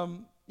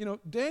 you know,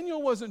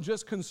 Daniel wasn't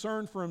just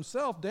concerned for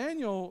himself.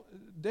 Daniel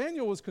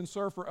was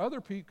concerned for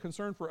other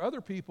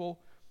people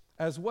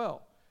as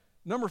well.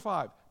 Number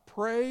 5,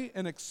 pray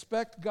and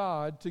expect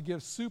God to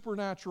give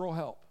supernatural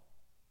help.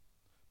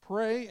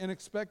 Pray and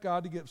expect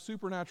God to give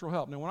supernatural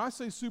help. Now, when I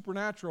say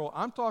supernatural,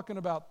 I'm talking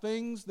about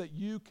things that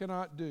you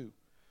cannot do.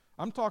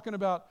 I'm talking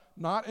about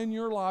not in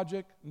your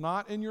logic,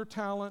 not in your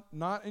talent,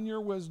 not in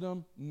your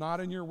wisdom, not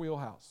in your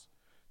wheelhouse.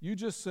 You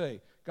just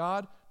say,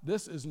 God,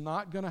 this is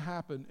not going to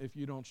happen if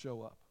you don't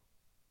show up.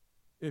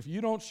 If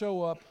you don't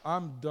show up,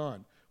 I'm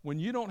done. When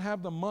you don't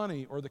have the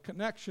money or the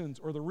connections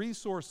or the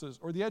resources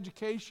or the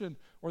education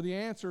or the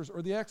answers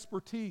or the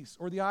expertise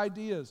or the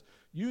ideas,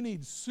 you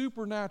need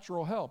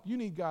supernatural help. You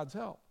need God's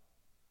help.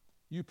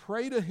 You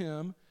pray to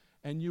Him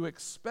and you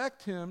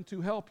expect Him to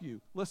help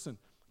you. Listen,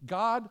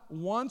 God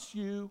wants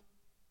you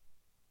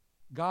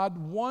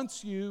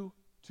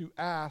to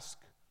ask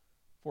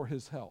for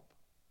His help.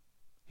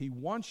 He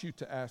wants you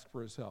to ask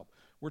for His help.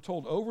 We're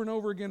told over and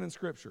over again in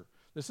Scripture.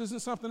 This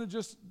isn't something that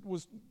just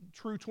was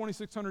true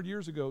 2,600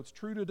 years ago. It's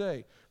true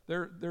today.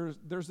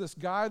 There's this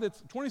guy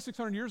that's,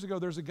 2,600 years ago,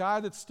 there's a guy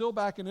that's still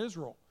back in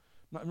Israel.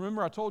 Now,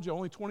 remember I told you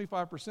only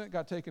 25%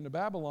 got taken to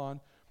Babylon.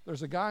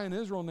 There's a guy in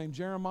Israel named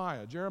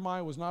Jeremiah.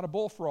 Jeremiah was not a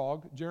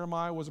bullfrog.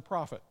 Jeremiah was a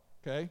prophet,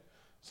 okay?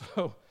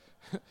 So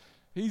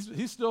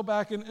he's still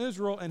back in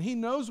Israel, and he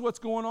knows what's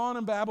going on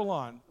in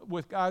Babylon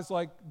with guys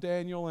like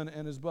Daniel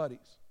and his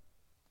buddies.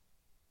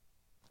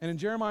 And in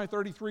Jeremiah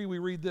 33, we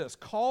read this,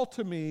 call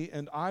to me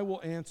and I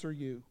will answer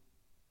you.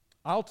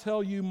 I'll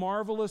tell you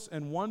marvelous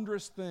and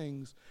wondrous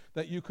things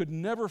that you could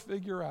never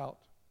figure out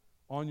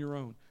on your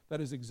own.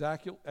 That is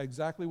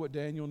exactly what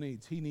Daniel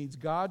needs. He needs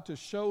God to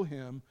show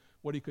him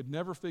what he could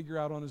never figure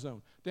out on his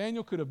own.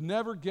 Daniel could have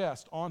never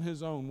guessed on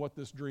his own what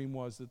this dream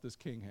was that this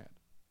king had.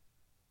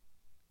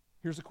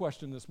 Here's a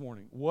question this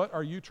morning. What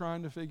are you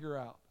trying to figure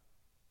out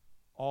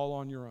all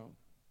on your own?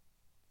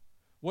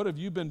 What have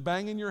you been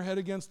banging your head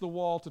against the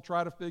wall to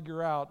try to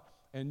figure out,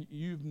 and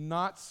you've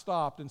not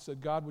stopped and said,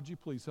 God, would you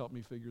please help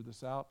me figure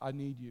this out? I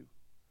need you.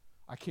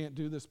 I can't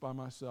do this by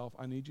myself.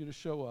 I need you to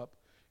show up,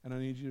 and I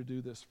need you to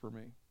do this for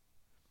me.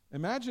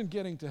 Imagine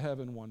getting to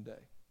heaven one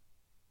day.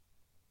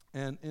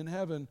 And in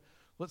heaven,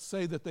 let's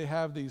say that they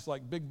have these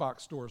like big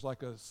box stores,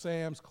 like a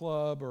Sam's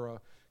Club or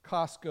a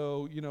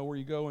Costco, you know, where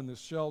you go and the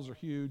shelves are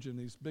huge and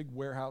these big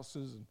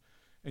warehouses.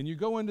 And you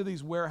go into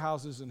these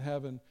warehouses in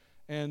heaven,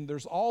 and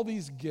there's all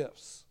these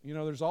gifts. You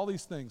know, there's all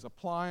these things,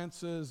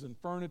 appliances and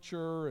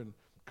furniture and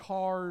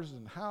cars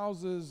and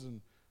houses and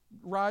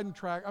riding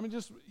track. I mean,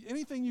 just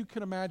anything you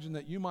can imagine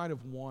that you might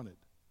have wanted.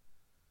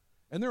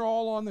 And they're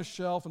all on the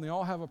shelf, and they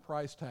all have a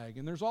price tag.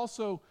 And there's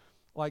also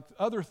like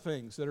other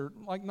things that are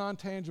like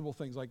non-tangible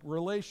things, like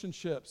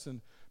relationships and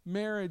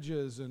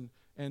marriages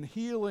and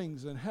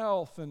healings and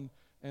health and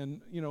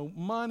you know,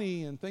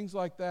 money and things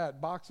like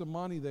that, box of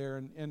money there.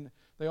 And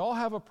they all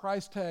have a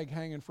price tag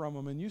hanging from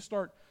them. And you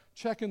start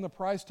checking the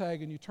price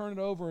tag and you turn it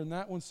over and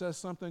that one says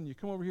something. You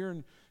come over here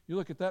and You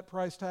look at that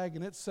price tag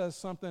and it says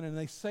something, and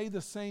they say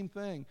the same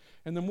thing.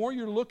 And the more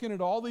you're looking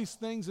at all these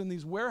things in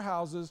these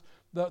warehouses,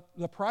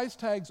 the price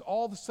tags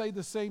all say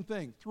the same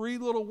thing. 3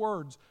 little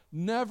words: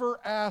 never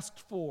asked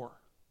for.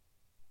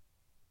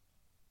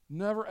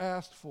 Never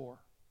asked for.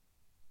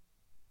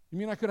 You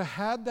mean I could have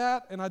had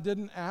that and I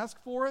didn't ask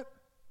for it?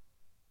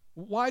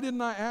 Why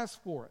didn't I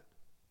ask for it?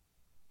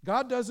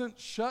 God doesn't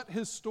shut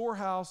his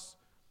storehouse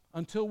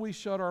until we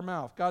shut our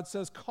mouth. God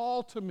says,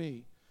 call to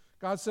me.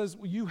 God says,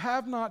 you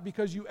have not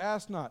because you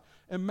ask not.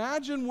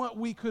 Imagine what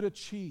we could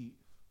achieve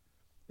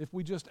if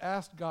we just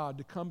asked God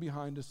to come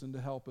behind us and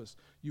to help us.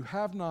 You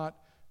have not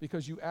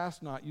because you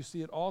ask not. You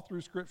see it all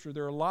through Scripture.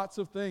 There are lots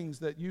of things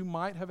that you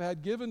might have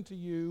had given to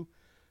you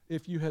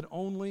if you had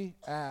only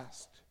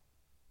asked.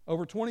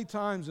 Over 20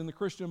 times in the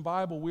Christian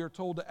Bible, we are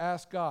told to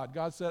ask God.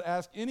 God said,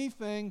 ask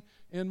anything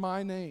in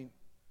my name.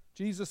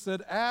 Jesus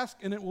said, ask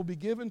and it will be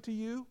given to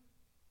you.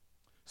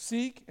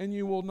 Seek and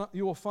you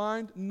will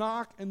find.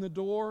 Knock and the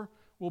door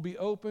will be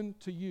open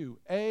to you.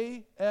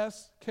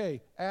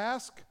 A-S-K.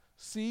 Ask,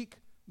 seek,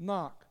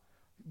 knock.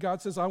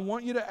 God says, I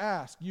want you to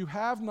ask. You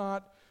have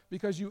not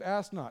because you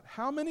ask not.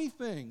 How many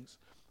things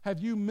have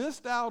you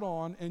missed out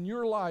on in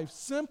your life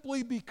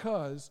simply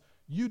because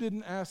you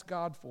didn't ask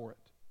God for it?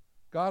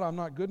 God, I'm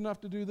not good enough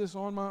to do this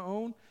on my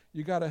own.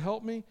 You got to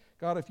help me.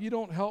 God, if you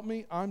don't help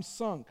me, I'm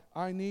sunk.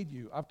 I need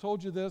you. I've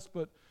told you this,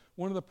 but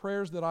one of the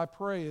prayers that I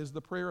pray is the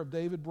prayer of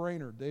David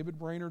Brainerd. David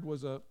Brainerd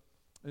was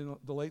in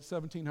the late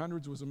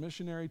 1700s, was a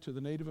missionary to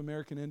the Native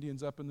American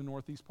Indians up in the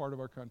northeast part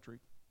of our country.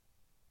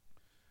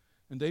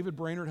 And David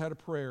Brainerd had a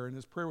prayer, and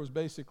his prayer was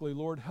basically,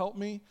 Lord, help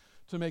me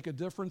to make a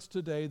difference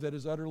today that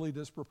is utterly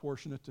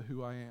disproportionate to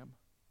who I am.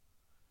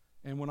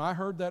 And when I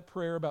heard that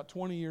prayer about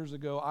 20 years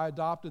ago, I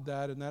adopted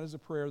that, and that is a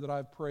prayer that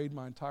I've prayed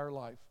my entire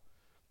life.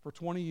 For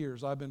 20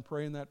 years, I've been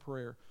praying that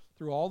prayer.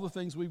 Through all the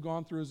things we've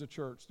gone through as a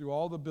church, through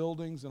all the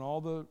buildings and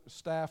all the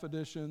staff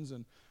additions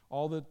and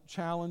all the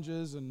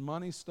challenges and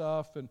money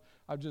stuff, and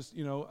I've just,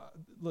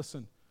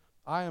 listen,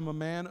 I am a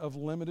man of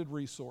limited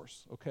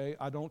resource, okay?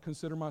 I don't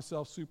consider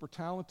myself super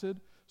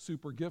talented,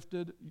 super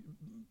gifted.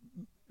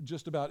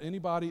 Just about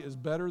anybody is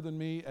better than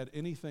me at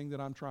anything that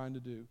I'm trying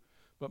to do.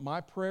 But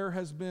my prayer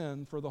has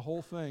been for the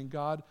whole thing,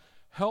 God,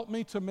 help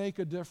me to make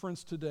a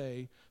difference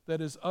today that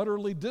is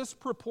utterly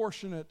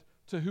disproportionate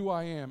to who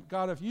I am.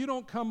 God, if you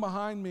don't come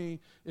behind me,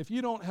 if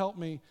you don't help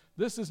me,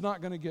 this is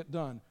not going to get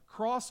done.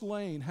 Cross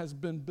Lane has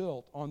been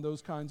built on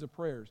those kinds of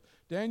prayers.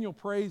 Daniel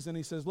prays and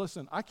he says,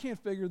 listen, I can't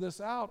figure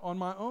this out on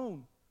my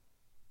own.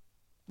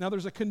 Now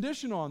there's a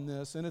condition on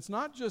this, and it's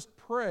not just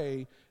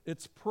pray,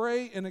 it's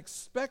pray and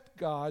expect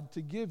God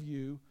to give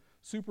you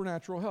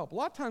supernatural help. A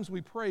lot of times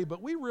we pray,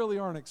 but we really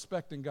aren't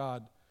expecting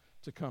God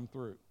to come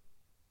through.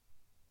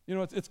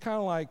 It's kind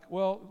of like,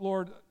 well,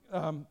 Lord,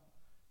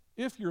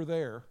 if you're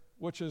there,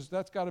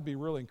 that's got to be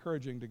really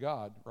encouraging to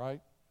God, right?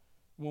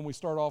 When we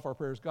start off our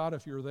prayers, God,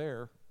 if you're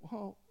there,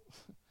 well,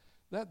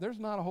 there's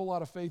not a whole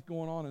lot of faith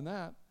going on in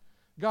that.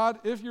 God,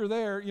 if you're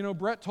there,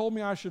 Brett told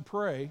me I should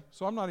pray,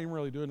 so I'm not even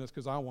really doing this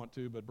because I want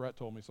to, but Brett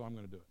told me, so I'm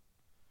going to do it.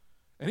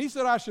 And he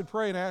said I should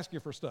pray and ask you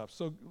for stuff.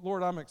 So,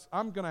 Lord, I'm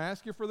going to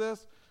ask you for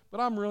this, but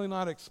I'm really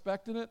not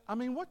expecting it. I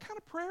mean, what kind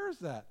of prayer is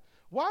that?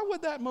 Why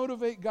would that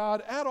motivate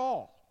God at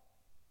all?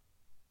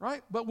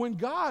 Right? But when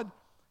God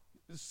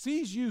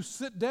sees you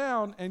sit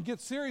down and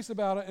get serious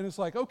about it, and it's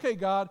like, okay,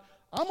 God,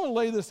 I'm going to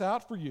lay this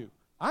out for you.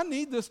 I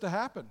need this to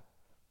happen.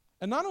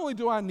 And not only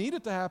do I need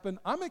it to happen,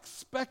 I'm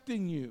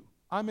expecting you.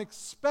 I'm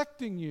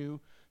expecting you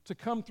to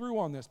come through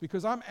on this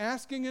because I'm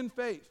asking in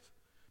faith,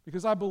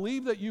 because I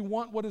believe that you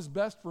want what is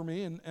best for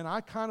me, and I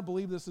kind of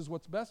believe this is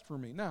what's best for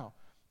me. Now,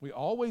 we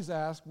always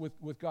ask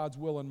with God's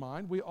will in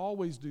mind. We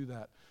always do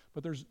that.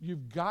 But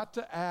you've got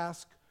to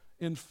ask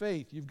in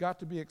faith. You've got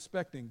to be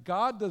expecting.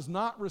 God does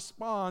not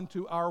respond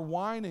to our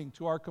whining,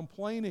 to our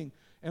complaining,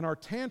 and our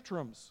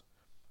tantrums.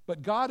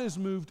 But God is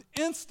moved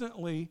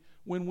instantly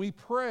when we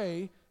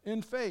pray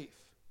in faith.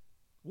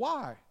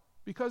 Why?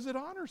 Because it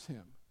honors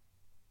Him.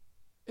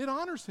 It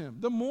honors Him.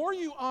 The more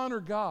you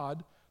honor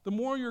God, the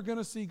more you're going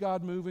to see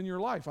God move in your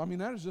life. I mean,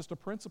 that is just a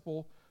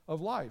principle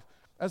of life.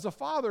 As a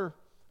father,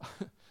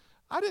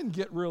 I didn't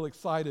get real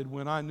excited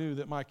when I knew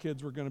that my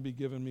kids were going to be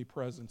giving me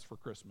presents for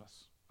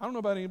Christmas. I don't know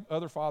about any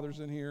other fathers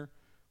in here,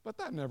 but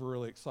that never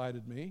really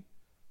excited me.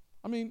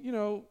 I mean,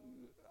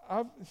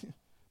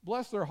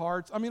 bless their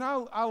hearts. I mean,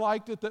 I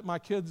liked it that my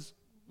kids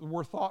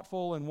were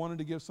thoughtful and wanted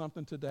to give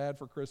something to Dad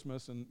for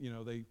Christmas, and,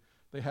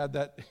 they had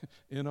that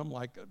in them,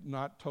 like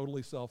not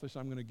totally selfish,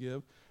 I'm going to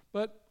give.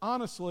 But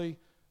honestly,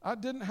 I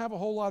didn't have a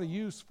whole lot of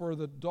use for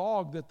the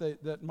dog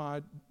that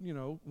my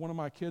one of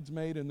my kids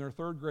made in their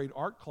 3rd grade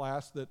art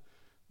class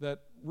that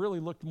really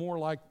looked more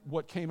like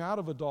what came out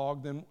of a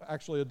dog than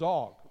actually a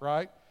dog,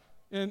 right?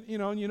 And you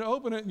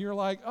open it and you're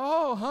like,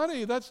 oh,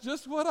 honey, that's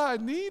just what I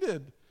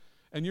needed.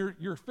 And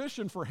you're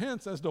fishing for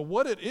hints as to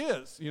what it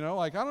is.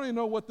 Like, I don't even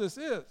know what this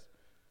is.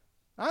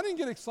 I didn't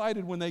get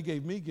excited when they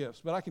gave me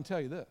gifts, but I can tell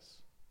you this.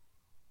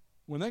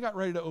 When they got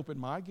ready to open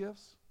my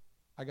gifts,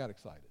 I got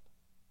excited.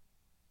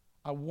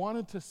 I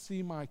wanted to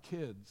see my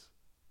kids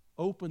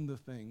open the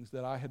things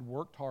that I had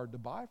worked hard to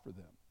buy for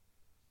them.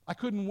 I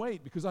couldn't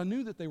wait because I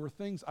knew that they were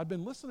things, I'd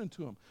been listening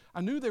to them.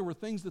 I knew they were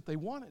things that they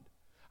wanted.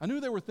 I knew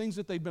they were things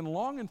that they'd been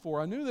longing for.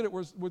 I knew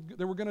that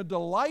they were going to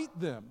delight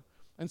them.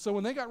 And so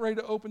when they got ready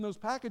to open those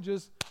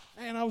packages,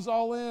 man, I was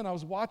all in. I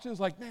was watching. I was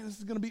like, man, this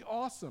is going to be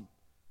awesome.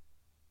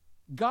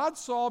 God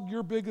solved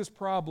your biggest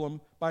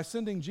problem by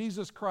sending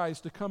Jesus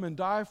Christ to come and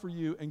die for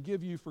you and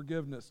give you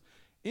forgiveness.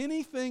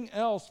 Anything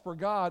else for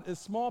God is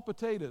small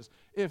potatoes.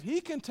 If He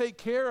can take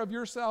care of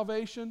your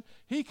salvation,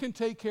 He can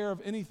take care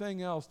of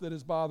anything else that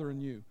is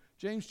bothering you.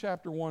 James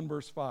chapter 1,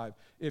 verse 5.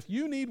 If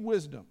you need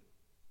wisdom,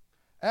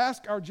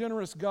 ask our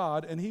generous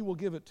God, and He will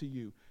give it to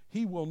you.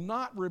 He will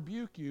not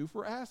rebuke you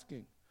for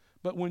asking.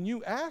 But when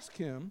you ask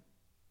Him,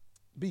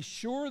 be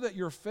sure that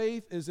your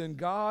faith is in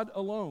God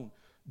alone.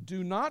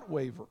 Do not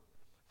waver.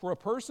 For a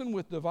person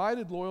with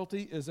divided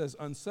loyalty is as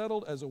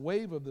unsettled as a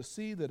wave of the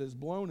sea that is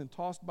blown and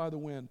tossed by the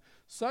wind.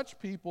 Such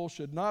people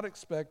should not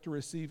expect to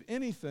receive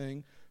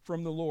anything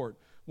from the Lord.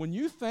 When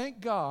you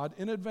thank God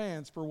in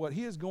advance for what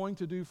He is going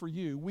to do for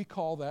you, we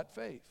call that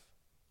faith.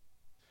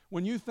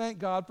 When you thank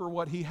God for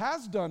what He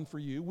has done for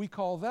you, we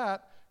call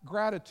that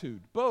gratitude.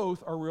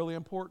 Both are really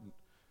important.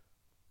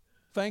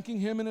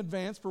 Thanking Him in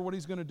advance for what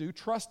He's going to do,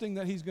 trusting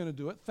that He's going to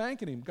do it,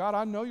 thanking Him. God,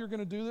 I know you're going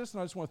to do this,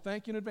 and I just want to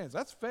thank you in advance.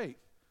 That's faith.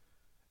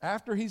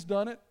 After He's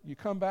done it, you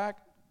come back,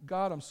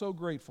 God, I'm so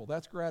grateful.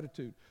 That's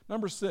gratitude.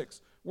 Number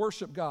 6,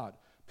 worship God.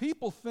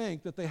 People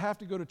think that they have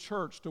to go to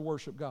church to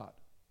worship God.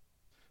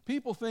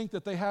 People think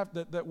that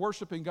that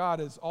worshiping God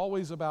is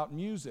always about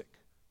music.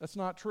 That's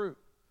not true.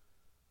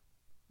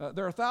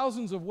 There are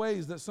thousands of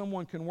ways that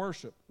someone can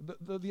worship.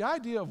 The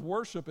idea of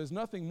worship is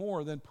nothing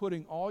more than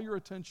putting all your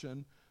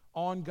attention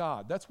on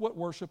God. That's what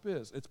worship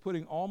is. It's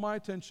putting all my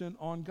attention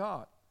on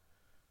God.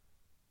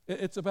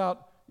 It's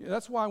about,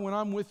 that's why when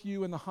I'm with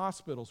you in the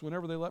hospitals,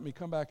 whenever they let me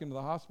come back into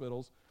the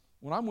hospitals,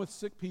 when I'm with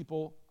sick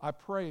people, I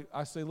pray,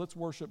 I say, let's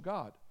worship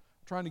God.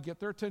 I'm trying to get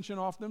their attention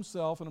off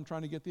themselves, and I'm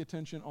trying to get the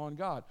attention on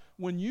God.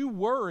 When you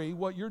worry,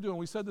 what you're doing,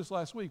 we said this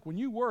last week, when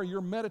you worry,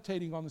 you're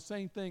meditating on the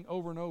same thing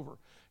over and over.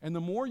 And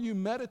the more you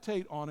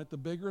meditate on it, the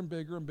bigger and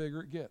bigger and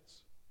bigger it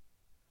gets.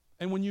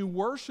 And when you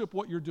worship,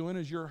 what you're doing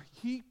is you're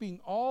heaping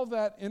all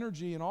that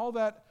energy and all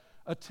that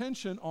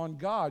attention on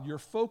God. You're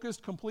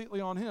focused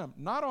completely on Him,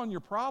 not on your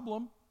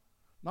problem,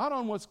 not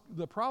on what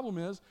the problem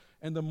is.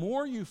 And the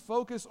more you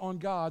focus on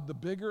God, the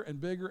bigger and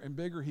bigger and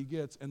bigger He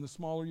gets, and the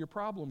smaller your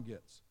problem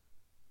gets.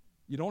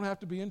 You don't have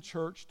to be in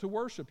church to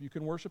worship. You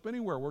can worship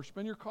anywhere. Worship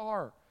in your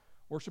car.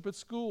 Worship at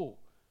school.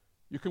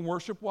 You can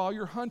worship while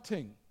you're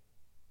hunting.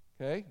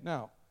 Okay?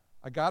 Now,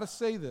 I got to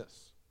say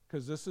this,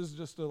 because this is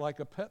just like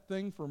a pet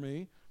thing for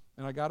me,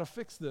 and I got to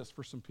fix this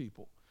for some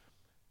people.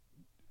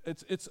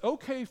 It's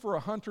okay for a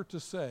hunter to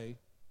say,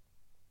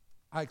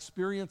 I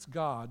experience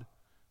God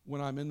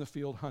when I'm in the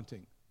field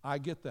hunting. I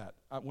get that.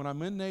 When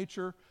I'm in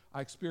nature,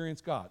 I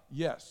experience God.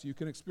 Yes, you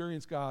can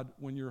experience God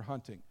when you're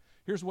hunting.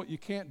 Here's what you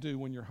can't do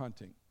when you're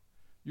hunting.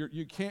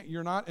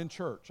 You're not in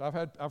church. I've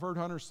heard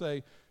hunters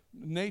say,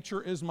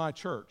 nature is my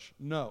church.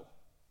 No,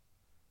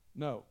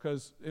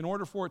 because in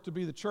order for it to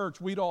be the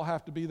church, we'd all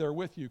have to be there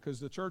with you, because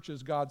the church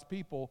is God's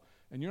people,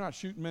 and you're not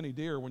shooting many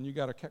deer when you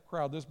got a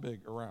crowd this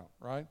big around,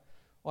 right?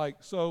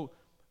 So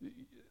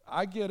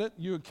I get it.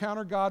 You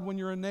encounter God when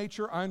you're in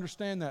nature. I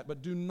understand that.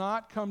 But do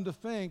not come to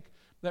think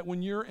that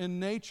when you're in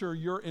nature,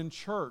 you're in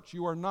church.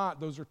 You are not.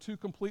 Those are two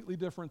completely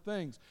different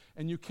things.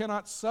 And you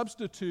cannot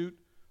substitute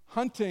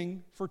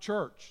hunting for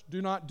church.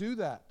 Do not do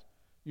that.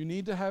 You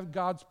need to have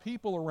God's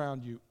people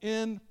around you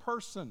in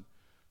person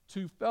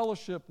to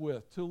fellowship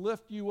with, to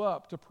lift you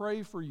up, to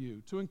pray for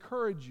you, to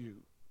encourage you.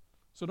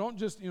 So don't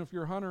just, if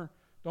you're a hunter,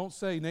 don't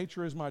say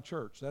nature is my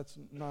church. That's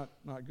not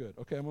good.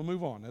 Okay, I'm going to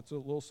move on. That's a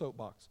little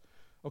soapbox.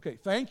 Okay,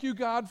 thank you,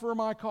 God, for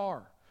my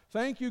car.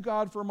 Thank you,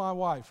 God, for my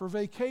wife, for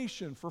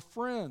vacation, for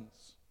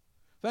friends.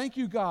 Thank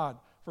you, God,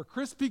 for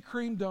Krispy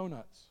Kreme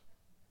donuts.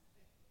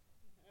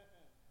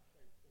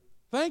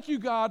 Thank you,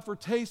 God, for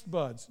taste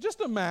buds.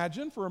 Just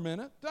imagine for a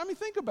minute.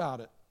 Think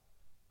about it.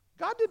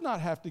 God did not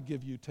have to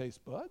give you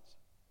taste buds.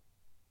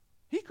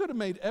 He could have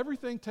made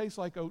everything taste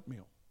like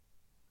oatmeal.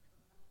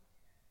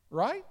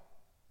 Right?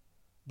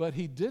 But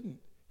He didn't.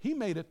 He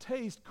made a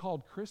taste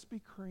called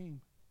Krispy Kreme.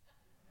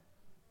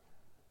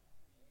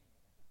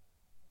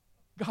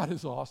 God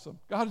is awesome.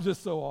 God is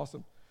just so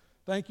awesome.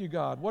 Thank you,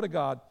 God. What a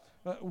God.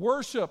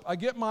 Worship. I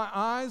get my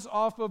eyes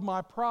off of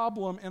my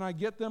problem and I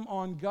get them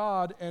on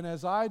God. And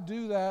as I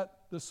do that,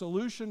 the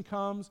solution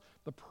comes.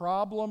 The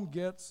problem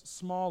gets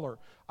smaller.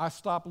 I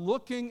stop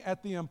looking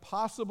at the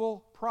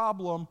impossible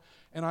problem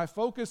and I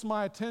focus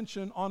my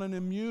attention on an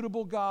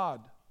immutable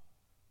God.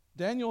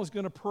 Daniel is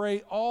going to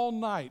pray all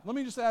night. Let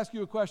me just ask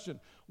you a question.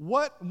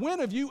 When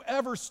have you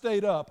ever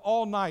stayed up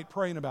all night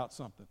praying about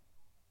something?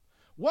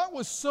 What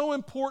was so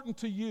important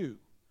to you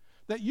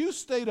that you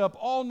stayed up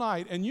all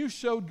night and you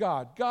showed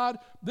God, God,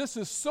 this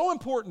is so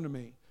important to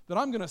me that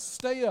I'm going to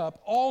stay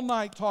up all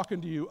night talking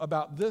to you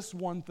about this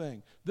one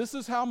thing. This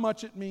is how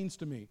much it means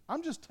to me.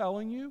 I'm just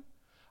telling you,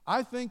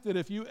 I think that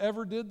if you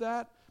ever did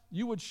that,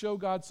 you would show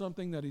God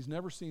something that He's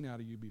never seen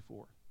out of you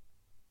before.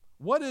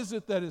 What is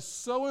it that is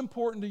so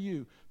important to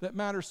you, that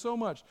matters so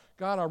much?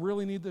 God, I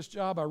really need this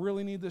job. I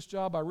really need this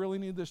job. I really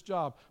need this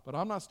job. But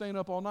I'm not staying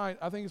up all night.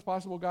 I think it's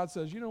possible God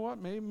says, you know what?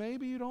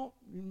 Maybe you don't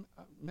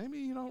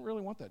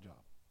really want that job.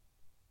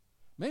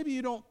 Maybe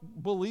you don't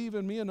believe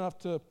in me enough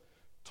to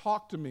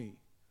talk to me,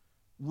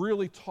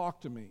 really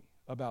talk to me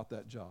about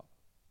that job.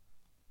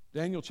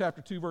 Daniel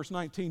chapter 2, verse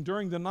 19,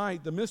 during the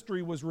night, the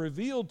mystery was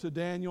revealed to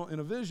Daniel in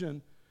a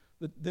vision.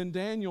 Then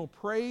Daniel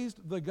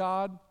praised the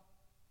God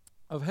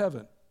of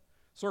heaven.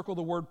 Circle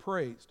the word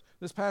praised.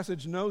 This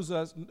passage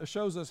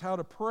shows us how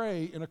to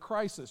pray in a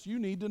crisis. You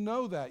need to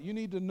know that. You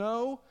need to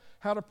know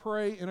how to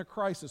pray in a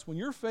crisis. When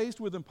you're faced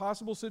with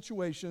impossible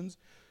situations,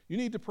 you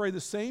need to pray the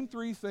same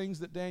three things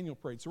that Daniel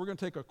prayed. So we're going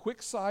to take a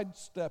quick side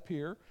step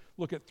here,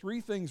 look at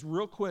three things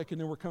real quick, and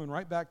then we're coming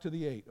right back to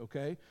the 8,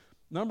 okay?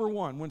 Number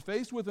one, when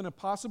faced with an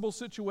impossible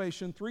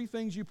situation, three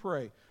things you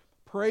pray.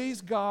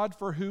 Praise God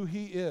for who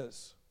He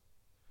is.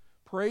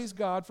 Praise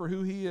God for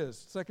who He is.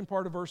 Second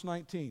part of verse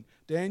 19.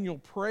 Daniel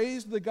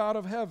praised the God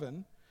of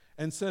heaven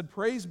and said,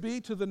 praise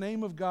be to the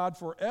name of God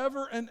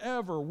forever and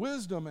ever.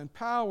 Wisdom and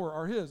power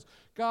are His.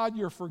 God,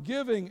 you're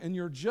forgiving and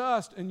you're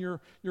just and you're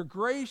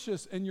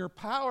gracious and you're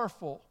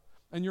powerful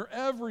and you're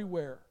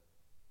everywhere.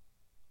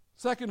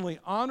 Secondly,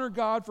 honor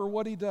God for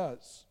what He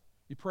does.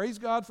 You praise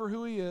God for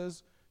who He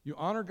is. You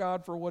honor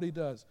God for what He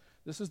does.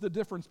 This is the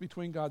difference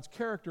between God's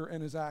character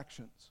and His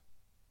actions.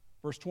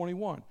 Verse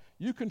 21,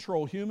 you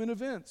control human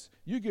events.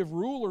 You give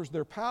rulers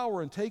their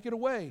power and take it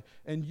away,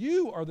 and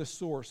you are the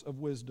source of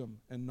wisdom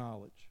and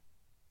knowledge.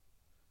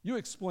 You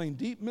explain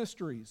deep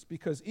mysteries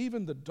because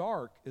even the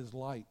dark is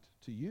light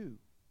to you.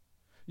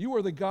 You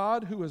are the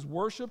God who is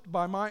worshiped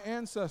by my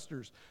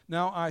ancestors.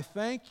 Now I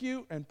thank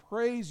you and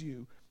praise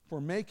you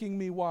for making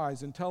me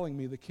wise and telling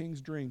me the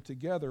king's dream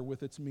together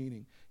with its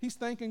meaning. He's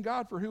thanking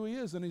God for who He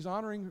is, and he's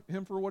honoring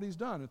Him for what He's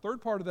done. And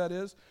third part of that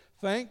is,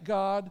 thank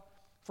God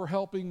for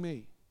helping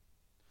me.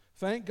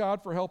 Thank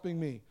God for helping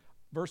me.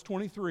 Verse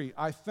 23,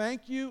 I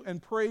thank you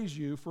and praise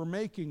you for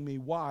making me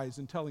wise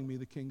and telling me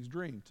the king's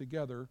dream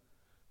together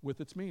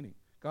with its meaning.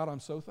 God, I'm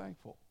so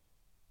thankful.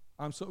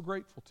 I'm so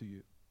grateful to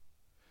you.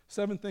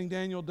 Seventh thing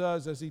Daniel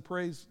does as he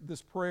prays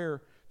this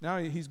prayer, now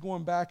he's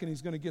going back and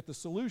he's going to get the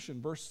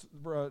solution.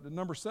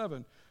 Number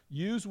 7,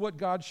 use what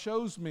God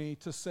shows me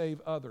to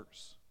save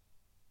others.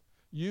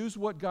 Use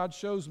what God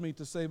shows me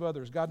to save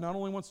others. God not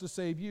only wants to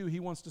save you, He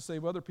wants to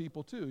save other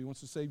people too. He wants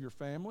to save your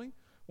family,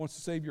 wants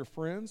to save your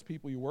friends,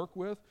 people you work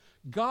with.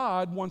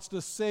 God wants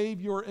to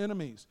save your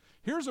enemies.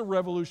 Here's a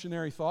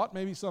revolutionary thought,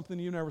 maybe something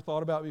you never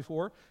thought about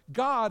before.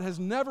 God has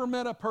never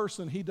met a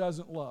person He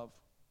doesn't love.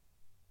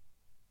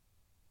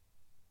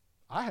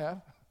 I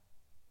have.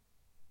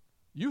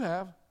 You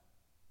have.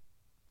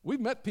 We've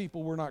met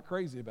people we're not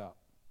crazy about.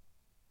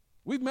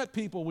 We've met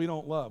people we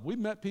don't love. We've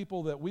met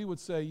people that we would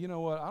say, you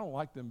know what, I don't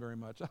like them very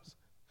much.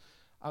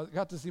 I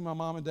got to see my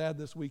mom and dad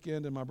this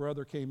weekend, and my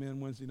brother came in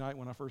Wednesday night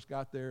when I first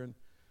got there, and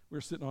we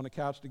were sitting on the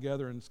couch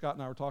together, and Scott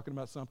and I were talking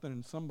about something,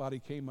 and somebody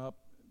came up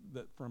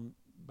that from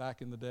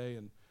back in the day,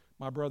 and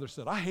my brother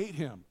said, I hate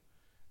him.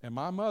 And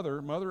my mother,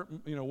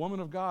 woman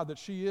of God that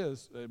she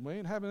is, we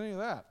ain't having any of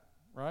that,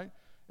 right?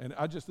 And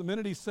the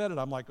minute he said it,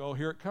 I'm like, oh,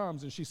 here it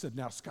comes. And she said,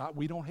 now, Scott,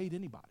 we don't hate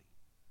anybody.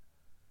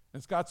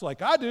 And Scott's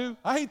like, I do.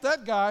 I hate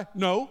that guy.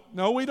 No,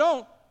 we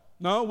don't.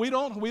 No, we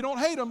don't. We don't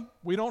hate him.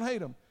 We don't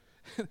hate him.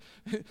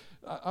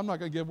 I'm not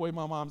going to give away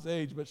my mom's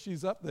age, but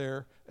she's up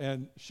there,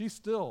 and she's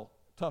still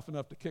tough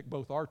enough to kick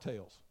both our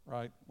tails,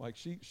 right? Like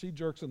she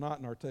jerks a knot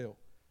in our tail.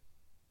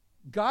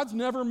 God's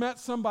never met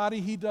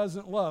somebody He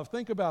doesn't love.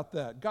 Think about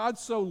that. God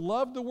so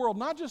loved the world,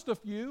 not just a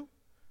few.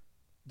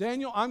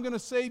 Daniel, I'm going to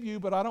save you,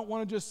 but I don't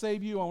want to just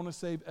save you. I want to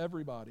save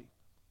everybody.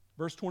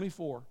 Verse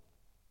 24.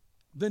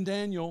 Then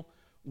Daniel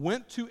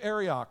went to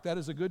Arioch. That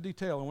is a good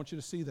detail. I want you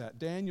to see that.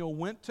 Daniel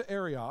went to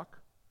Arioch,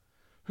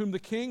 whom the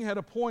king had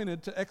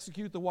appointed to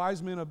execute the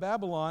wise men of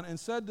Babylon, and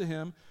said to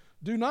him,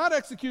 do not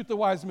execute the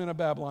wise men of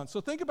Babylon.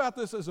 So think about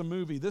this as a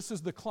movie. This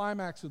is the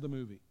climax of the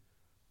movie.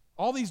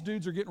 All these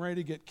dudes are getting ready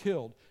to get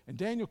killed, and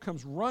Daniel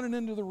comes running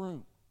into the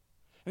room.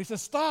 And he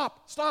says,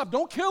 stop,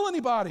 don't kill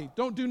anybody.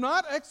 Do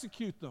not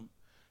execute them.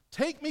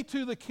 Take me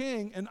to the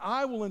king, and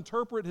I will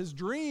interpret his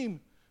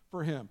dream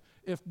for him.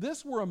 If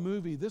this were a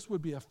movie, this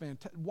would be a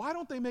fantastic. Why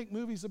don't they make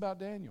movies about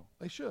Daniel?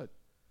 They should.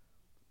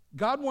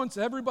 God wants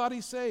everybody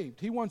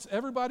saved. He wants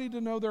everybody to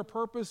know their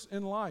purpose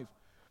in life.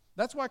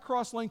 That's why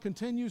Crosslane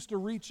continues to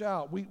reach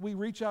out. We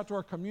reach out to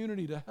our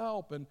community to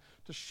help and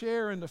to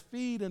share and to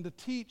feed and to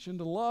teach and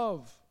to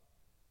love.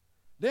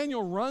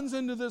 Daniel runs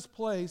into this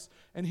place,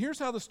 and here's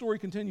how the story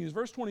continues.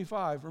 Verse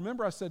 25,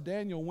 remember I said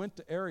Daniel went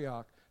to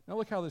Arioch. Now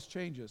look how this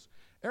changes.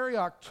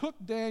 Arioch took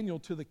Daniel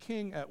to the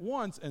king at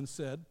once and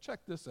said, check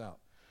this out.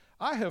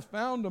 I have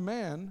found a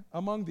man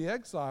among the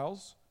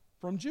exiles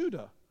from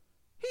Judah.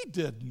 He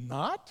did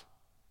not.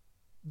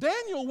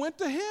 Daniel went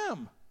to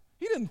him.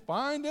 He didn't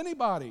find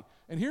anybody.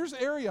 And here's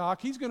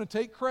Arioch. He's going to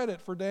take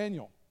credit for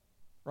Daniel,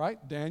 right?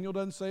 Daniel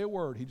doesn't say a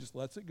word. He just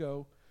lets it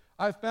go.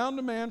 I found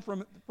a man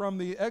from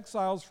the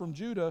exiles from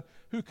Judah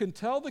who can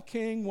tell the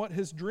king what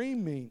his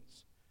dream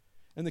means.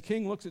 And the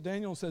king looks at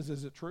Daniel and says,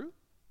 is it true?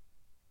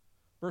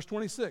 Verse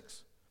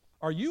 26,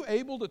 are you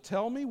able to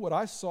tell me what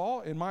I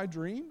saw in my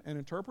dream and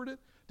interpret it?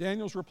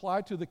 Daniel's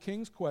reply to the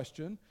king's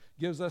question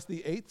gives us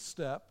the 8th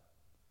step.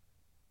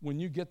 When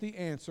you get the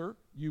answer,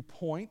 you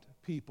point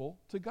people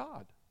to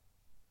God.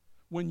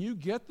 When you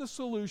get the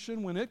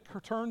solution, when it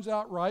turns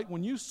out right,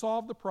 when you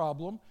solve the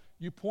problem,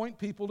 you point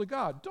people to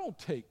God. Don't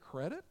take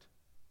credit.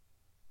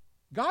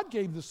 God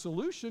gave the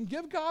solution.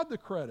 Give God the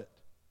credit.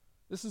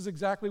 This is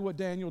exactly what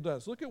Daniel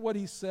does. Look at what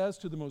he says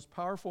to the most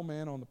powerful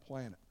man on the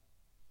planet.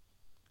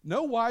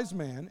 No wise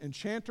man,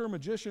 enchanter,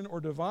 magician, or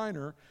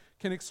diviner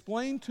can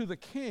explain to the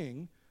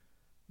king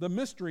the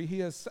mystery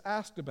he has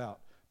asked about.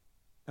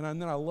 And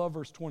then I love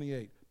verse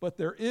 28. But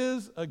there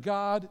is a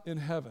God in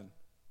heaven.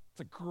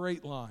 It's a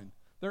great line.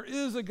 There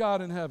is a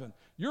God in heaven.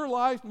 Your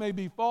life may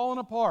be falling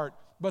apart,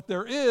 but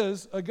there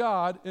is a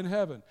God in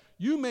heaven.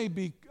 You may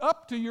be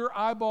up to your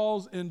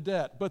eyeballs in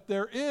debt, but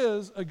there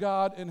is a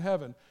God in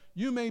heaven.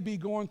 You may be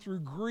going through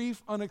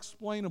grief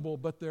unexplainable,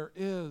 but there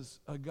is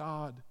a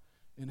God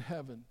in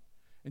heaven.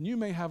 And you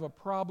may have a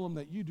problem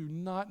that you do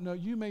not know.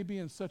 You may be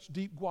in such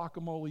deep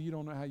guacamole you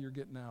don't know how you're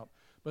getting out.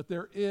 But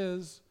there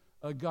is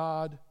a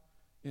God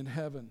in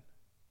heaven.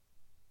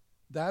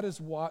 That is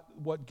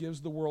what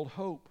gives the world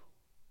hope.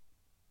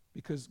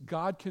 Because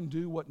God can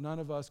do what none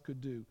of us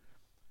could do.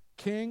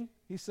 King,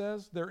 he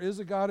says, there is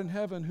a God in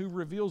heaven who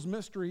reveals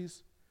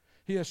mysteries.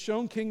 He has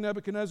shown King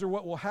Nebuchadnezzar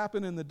what will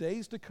happen in the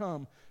days to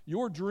come.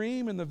 Your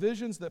dream and the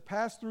visions that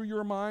passed through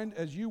your mind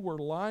as you were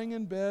lying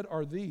in bed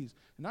are these.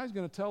 And now he's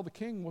going to tell the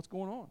king what's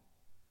going on.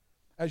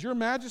 As your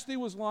majesty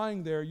was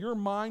lying there, your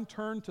mind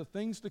turned to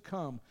things to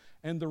come,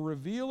 and the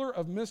revealer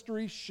of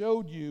mysteries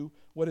showed you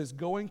what is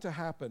going to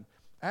happen.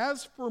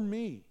 As for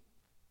me,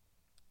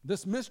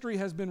 this mystery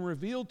has been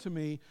revealed to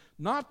me,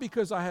 not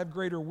because I have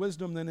greater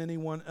wisdom than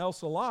anyone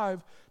else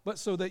alive, but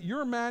so that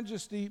your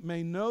majesty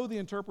may know the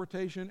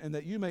interpretation and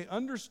that you may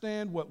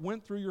understand what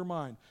went through your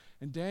mind.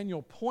 And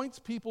Daniel points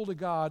people to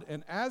God,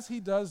 and as he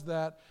does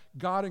that,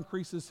 God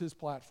increases his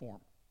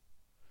platform.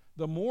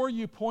 The more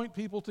you point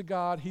people to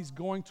God, he's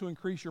going to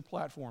increase your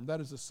platform.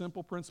 That is a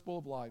simple principle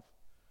of life.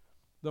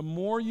 The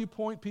more you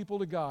point people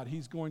to God,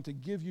 he's going to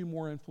give you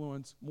more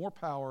influence, more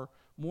power,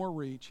 more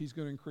reach. He's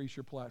going to increase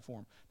your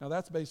platform. Now,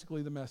 that's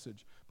basically the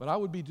message. But I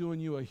would be doing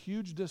you a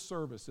huge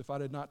disservice if I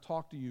did not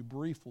talk to you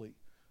briefly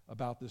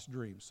about this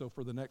dream. So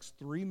for the next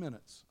 3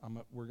 minutes,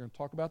 we're going to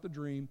talk about the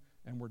dream,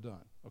 and we're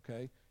done,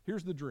 okay?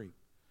 Here's the dream.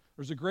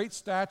 There's a great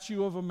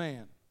statue of a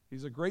man.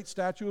 He's a great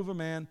statue of a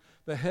man.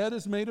 The head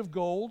is made of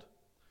gold.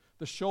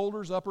 The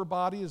shoulders, upper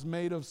body is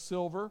made of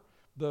silver.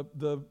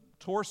 The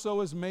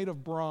torso is made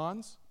of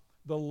bronze.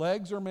 The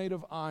legs are made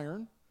of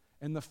iron,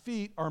 and the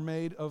feet are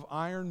made of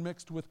iron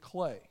mixed with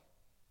clay.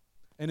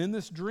 And in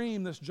this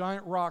dream, this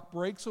giant rock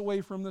breaks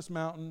away from this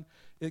mountain.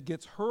 It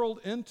gets hurled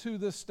into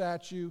this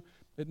statue.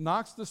 It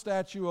knocks the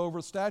statue over.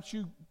 The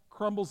statue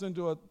crumbles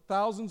into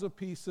thousands of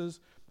pieces,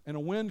 and a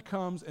wind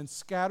comes and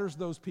scatters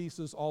those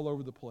pieces all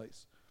over the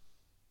place.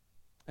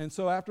 And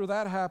so after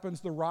that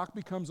happens, the rock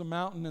becomes a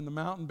mountain, and the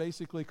mountain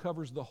basically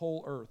covers the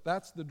whole earth.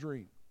 That's the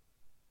dream.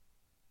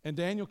 And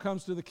Daniel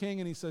comes to the king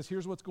and he says,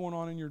 here's what's going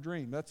on in your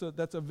dream. That's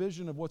a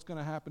vision of what's going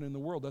to happen in the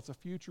world. That's a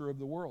future of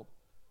the world.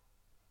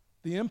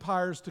 The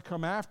empires to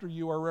come after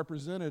you are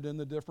represented in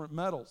the different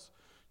metals.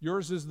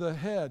 Yours is the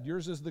head.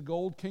 Yours is the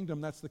gold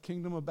kingdom. That's the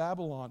kingdom of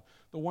Babylon.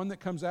 The one that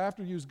comes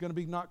after you is going to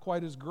be not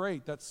quite as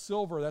great. That's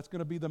silver. That's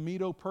going to be the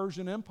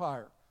Medo-Persian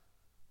Empire.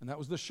 And that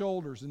was the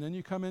shoulders. And then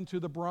you come into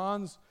the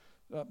bronze,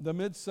 the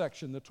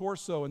midsection, the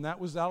torso, and that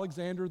was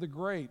Alexander the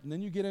Great. And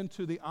then you get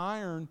into the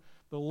iron,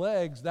 the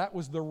legs. That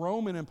was the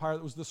Roman Empire.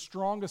 That was the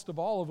strongest of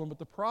all of them. But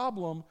the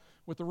problem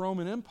with the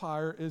Roman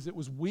Empire is it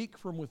was weak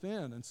from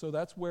within. And so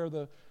that's where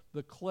the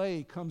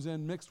clay comes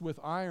in mixed with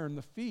iron.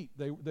 The feet,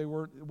 it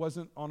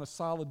wasn't on a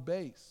solid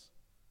base.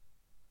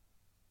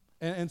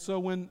 And so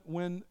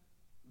when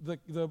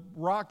the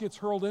rock gets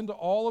hurled into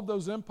all of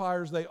those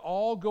empires, they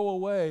all go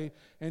away.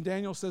 And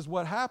Daniel says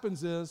what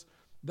happens is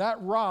that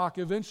rock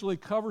eventually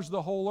covers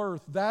the whole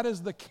earth. That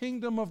is the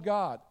kingdom of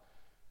God.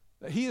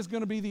 He is going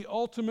to be the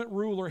ultimate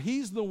ruler.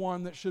 He's the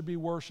one that should be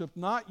worshiped,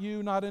 not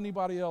you, not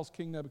anybody else,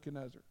 King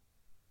Nebuchadnezzar.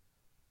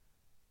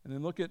 And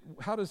then look at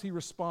how does he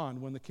respond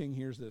when the king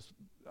hears this.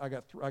 I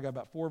got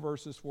about 4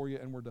 verses for you,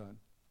 and we're done.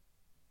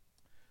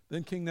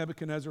 Then King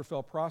Nebuchadnezzar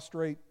fell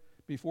prostrate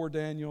before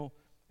Daniel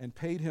and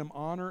paid him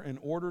honor and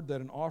ordered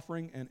that an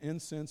offering and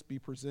incense be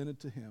presented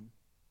to him.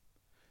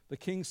 The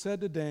king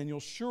said to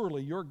Daniel,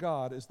 surely your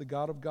God is the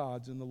God of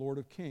gods and the Lord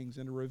of kings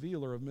and a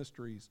revealer of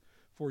mysteries,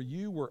 for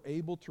you were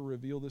able to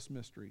reveal this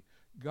mystery.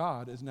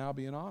 God is now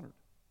being honored.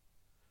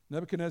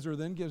 Nebuchadnezzar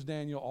then gives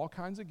Daniel all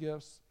kinds of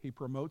gifts. He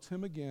promotes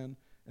him again.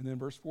 And then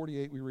verse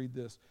 48, we read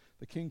this.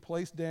 The king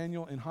placed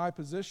Daniel in high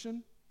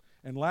position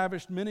and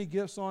lavished many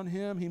gifts on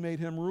him. He made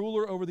him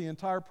ruler over the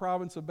entire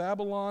province of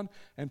Babylon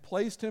and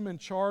placed him in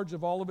charge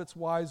of all of its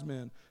wise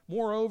men.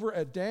 Moreover,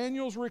 at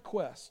Daniel's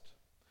request,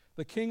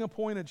 the king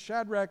appointed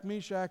Shadrach,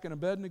 Meshach, and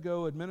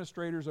Abednego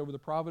administrators over the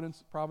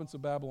province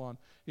of Babylon.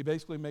 He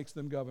basically makes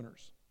them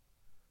governors.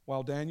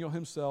 while Daniel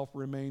himself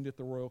remained at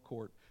the royal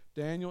court.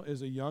 Daniel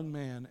is a young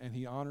man, and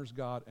he honors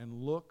God, and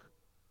look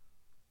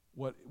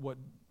what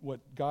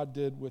God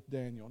did with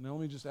Daniel. Now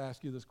let me just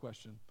ask you this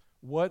question.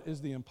 What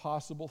is the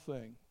impossible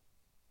thing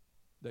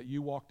that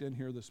you walked in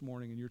here this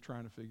morning and you're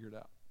trying to figure it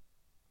out?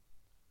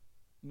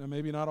 Now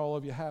maybe not all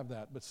of you have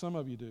that, but some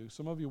of you do.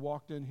 Some of you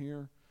walked in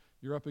here,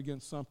 you're up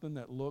against something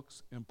that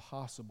looks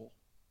impossible.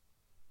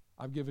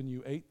 I've given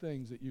you 8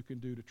 things that you can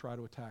do to try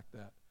to attack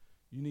that.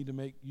 You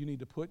need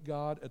to put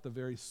God at the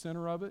very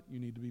center of it. You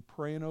need to be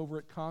praying over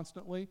it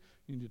constantly.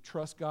 You need to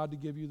trust God to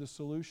give you the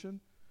solution.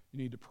 You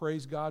need to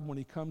praise God when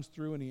He comes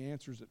through and He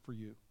answers it for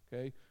you.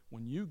 Okay?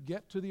 When you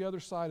get to the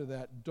other side of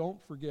that,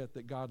 don't forget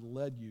that God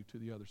led you to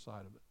the other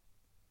side of it.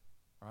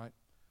 All right?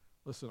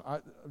 Listen, I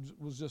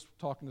was just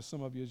talking to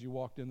some of you as you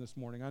walked in this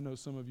morning. I know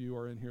some of you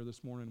are in here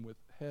this morning with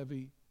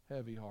heavy,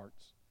 heavy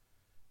hearts.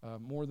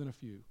 More than a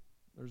few.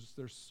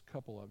 There's a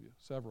couple of you,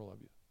 several of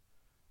you.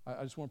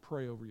 I just want to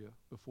pray over you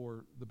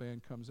before the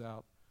band comes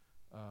out.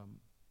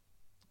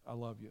 I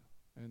love you,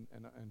 and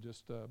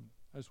just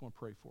I just want to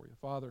pray for you.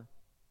 Father,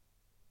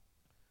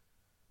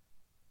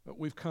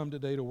 we've come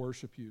today to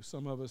worship you.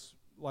 Some of us,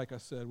 like I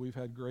said, we've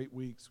had great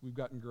weeks. We've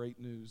gotten great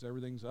news.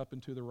 Everything's up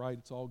and to the right.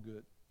 It's all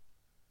good.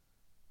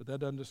 But that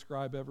doesn't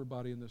describe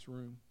everybody in this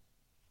room.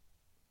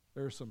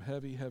 There are some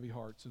heavy, heavy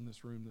hearts in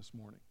this room this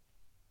morning.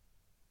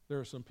 There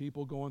are some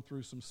people going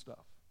through some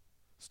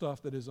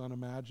stuff that is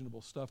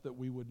unimaginable, stuff that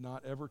we would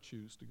not ever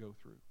choose to go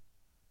through.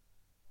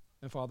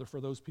 And Father, for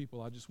those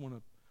people, I just want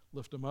to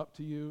lift them up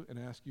to you and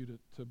ask you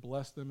to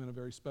bless them in a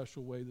very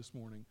special way this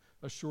morning.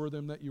 Assure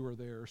them that you are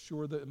there.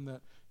 Assure them that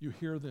you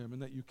hear them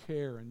and that you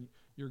care, and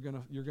you're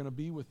gonna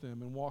be with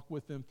them and walk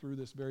with them through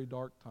this very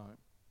dark time.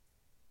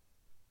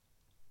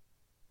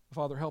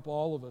 Father, help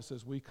all of us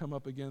as we come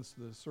up against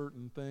the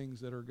certain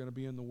things that are going to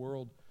be in the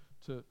world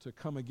to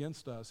come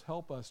against us.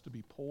 Help us to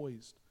be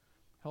poised.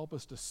 Help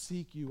us to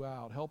seek you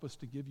out. Help us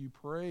to give you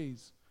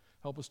praise.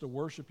 Help us to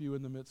worship you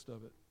in the midst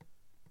of it.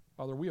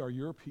 Father, we are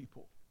your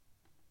people.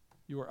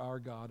 You are our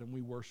God, and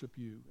we worship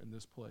you in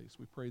this place.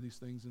 We pray these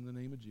things in the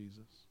name of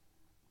Jesus.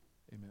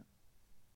 Amen.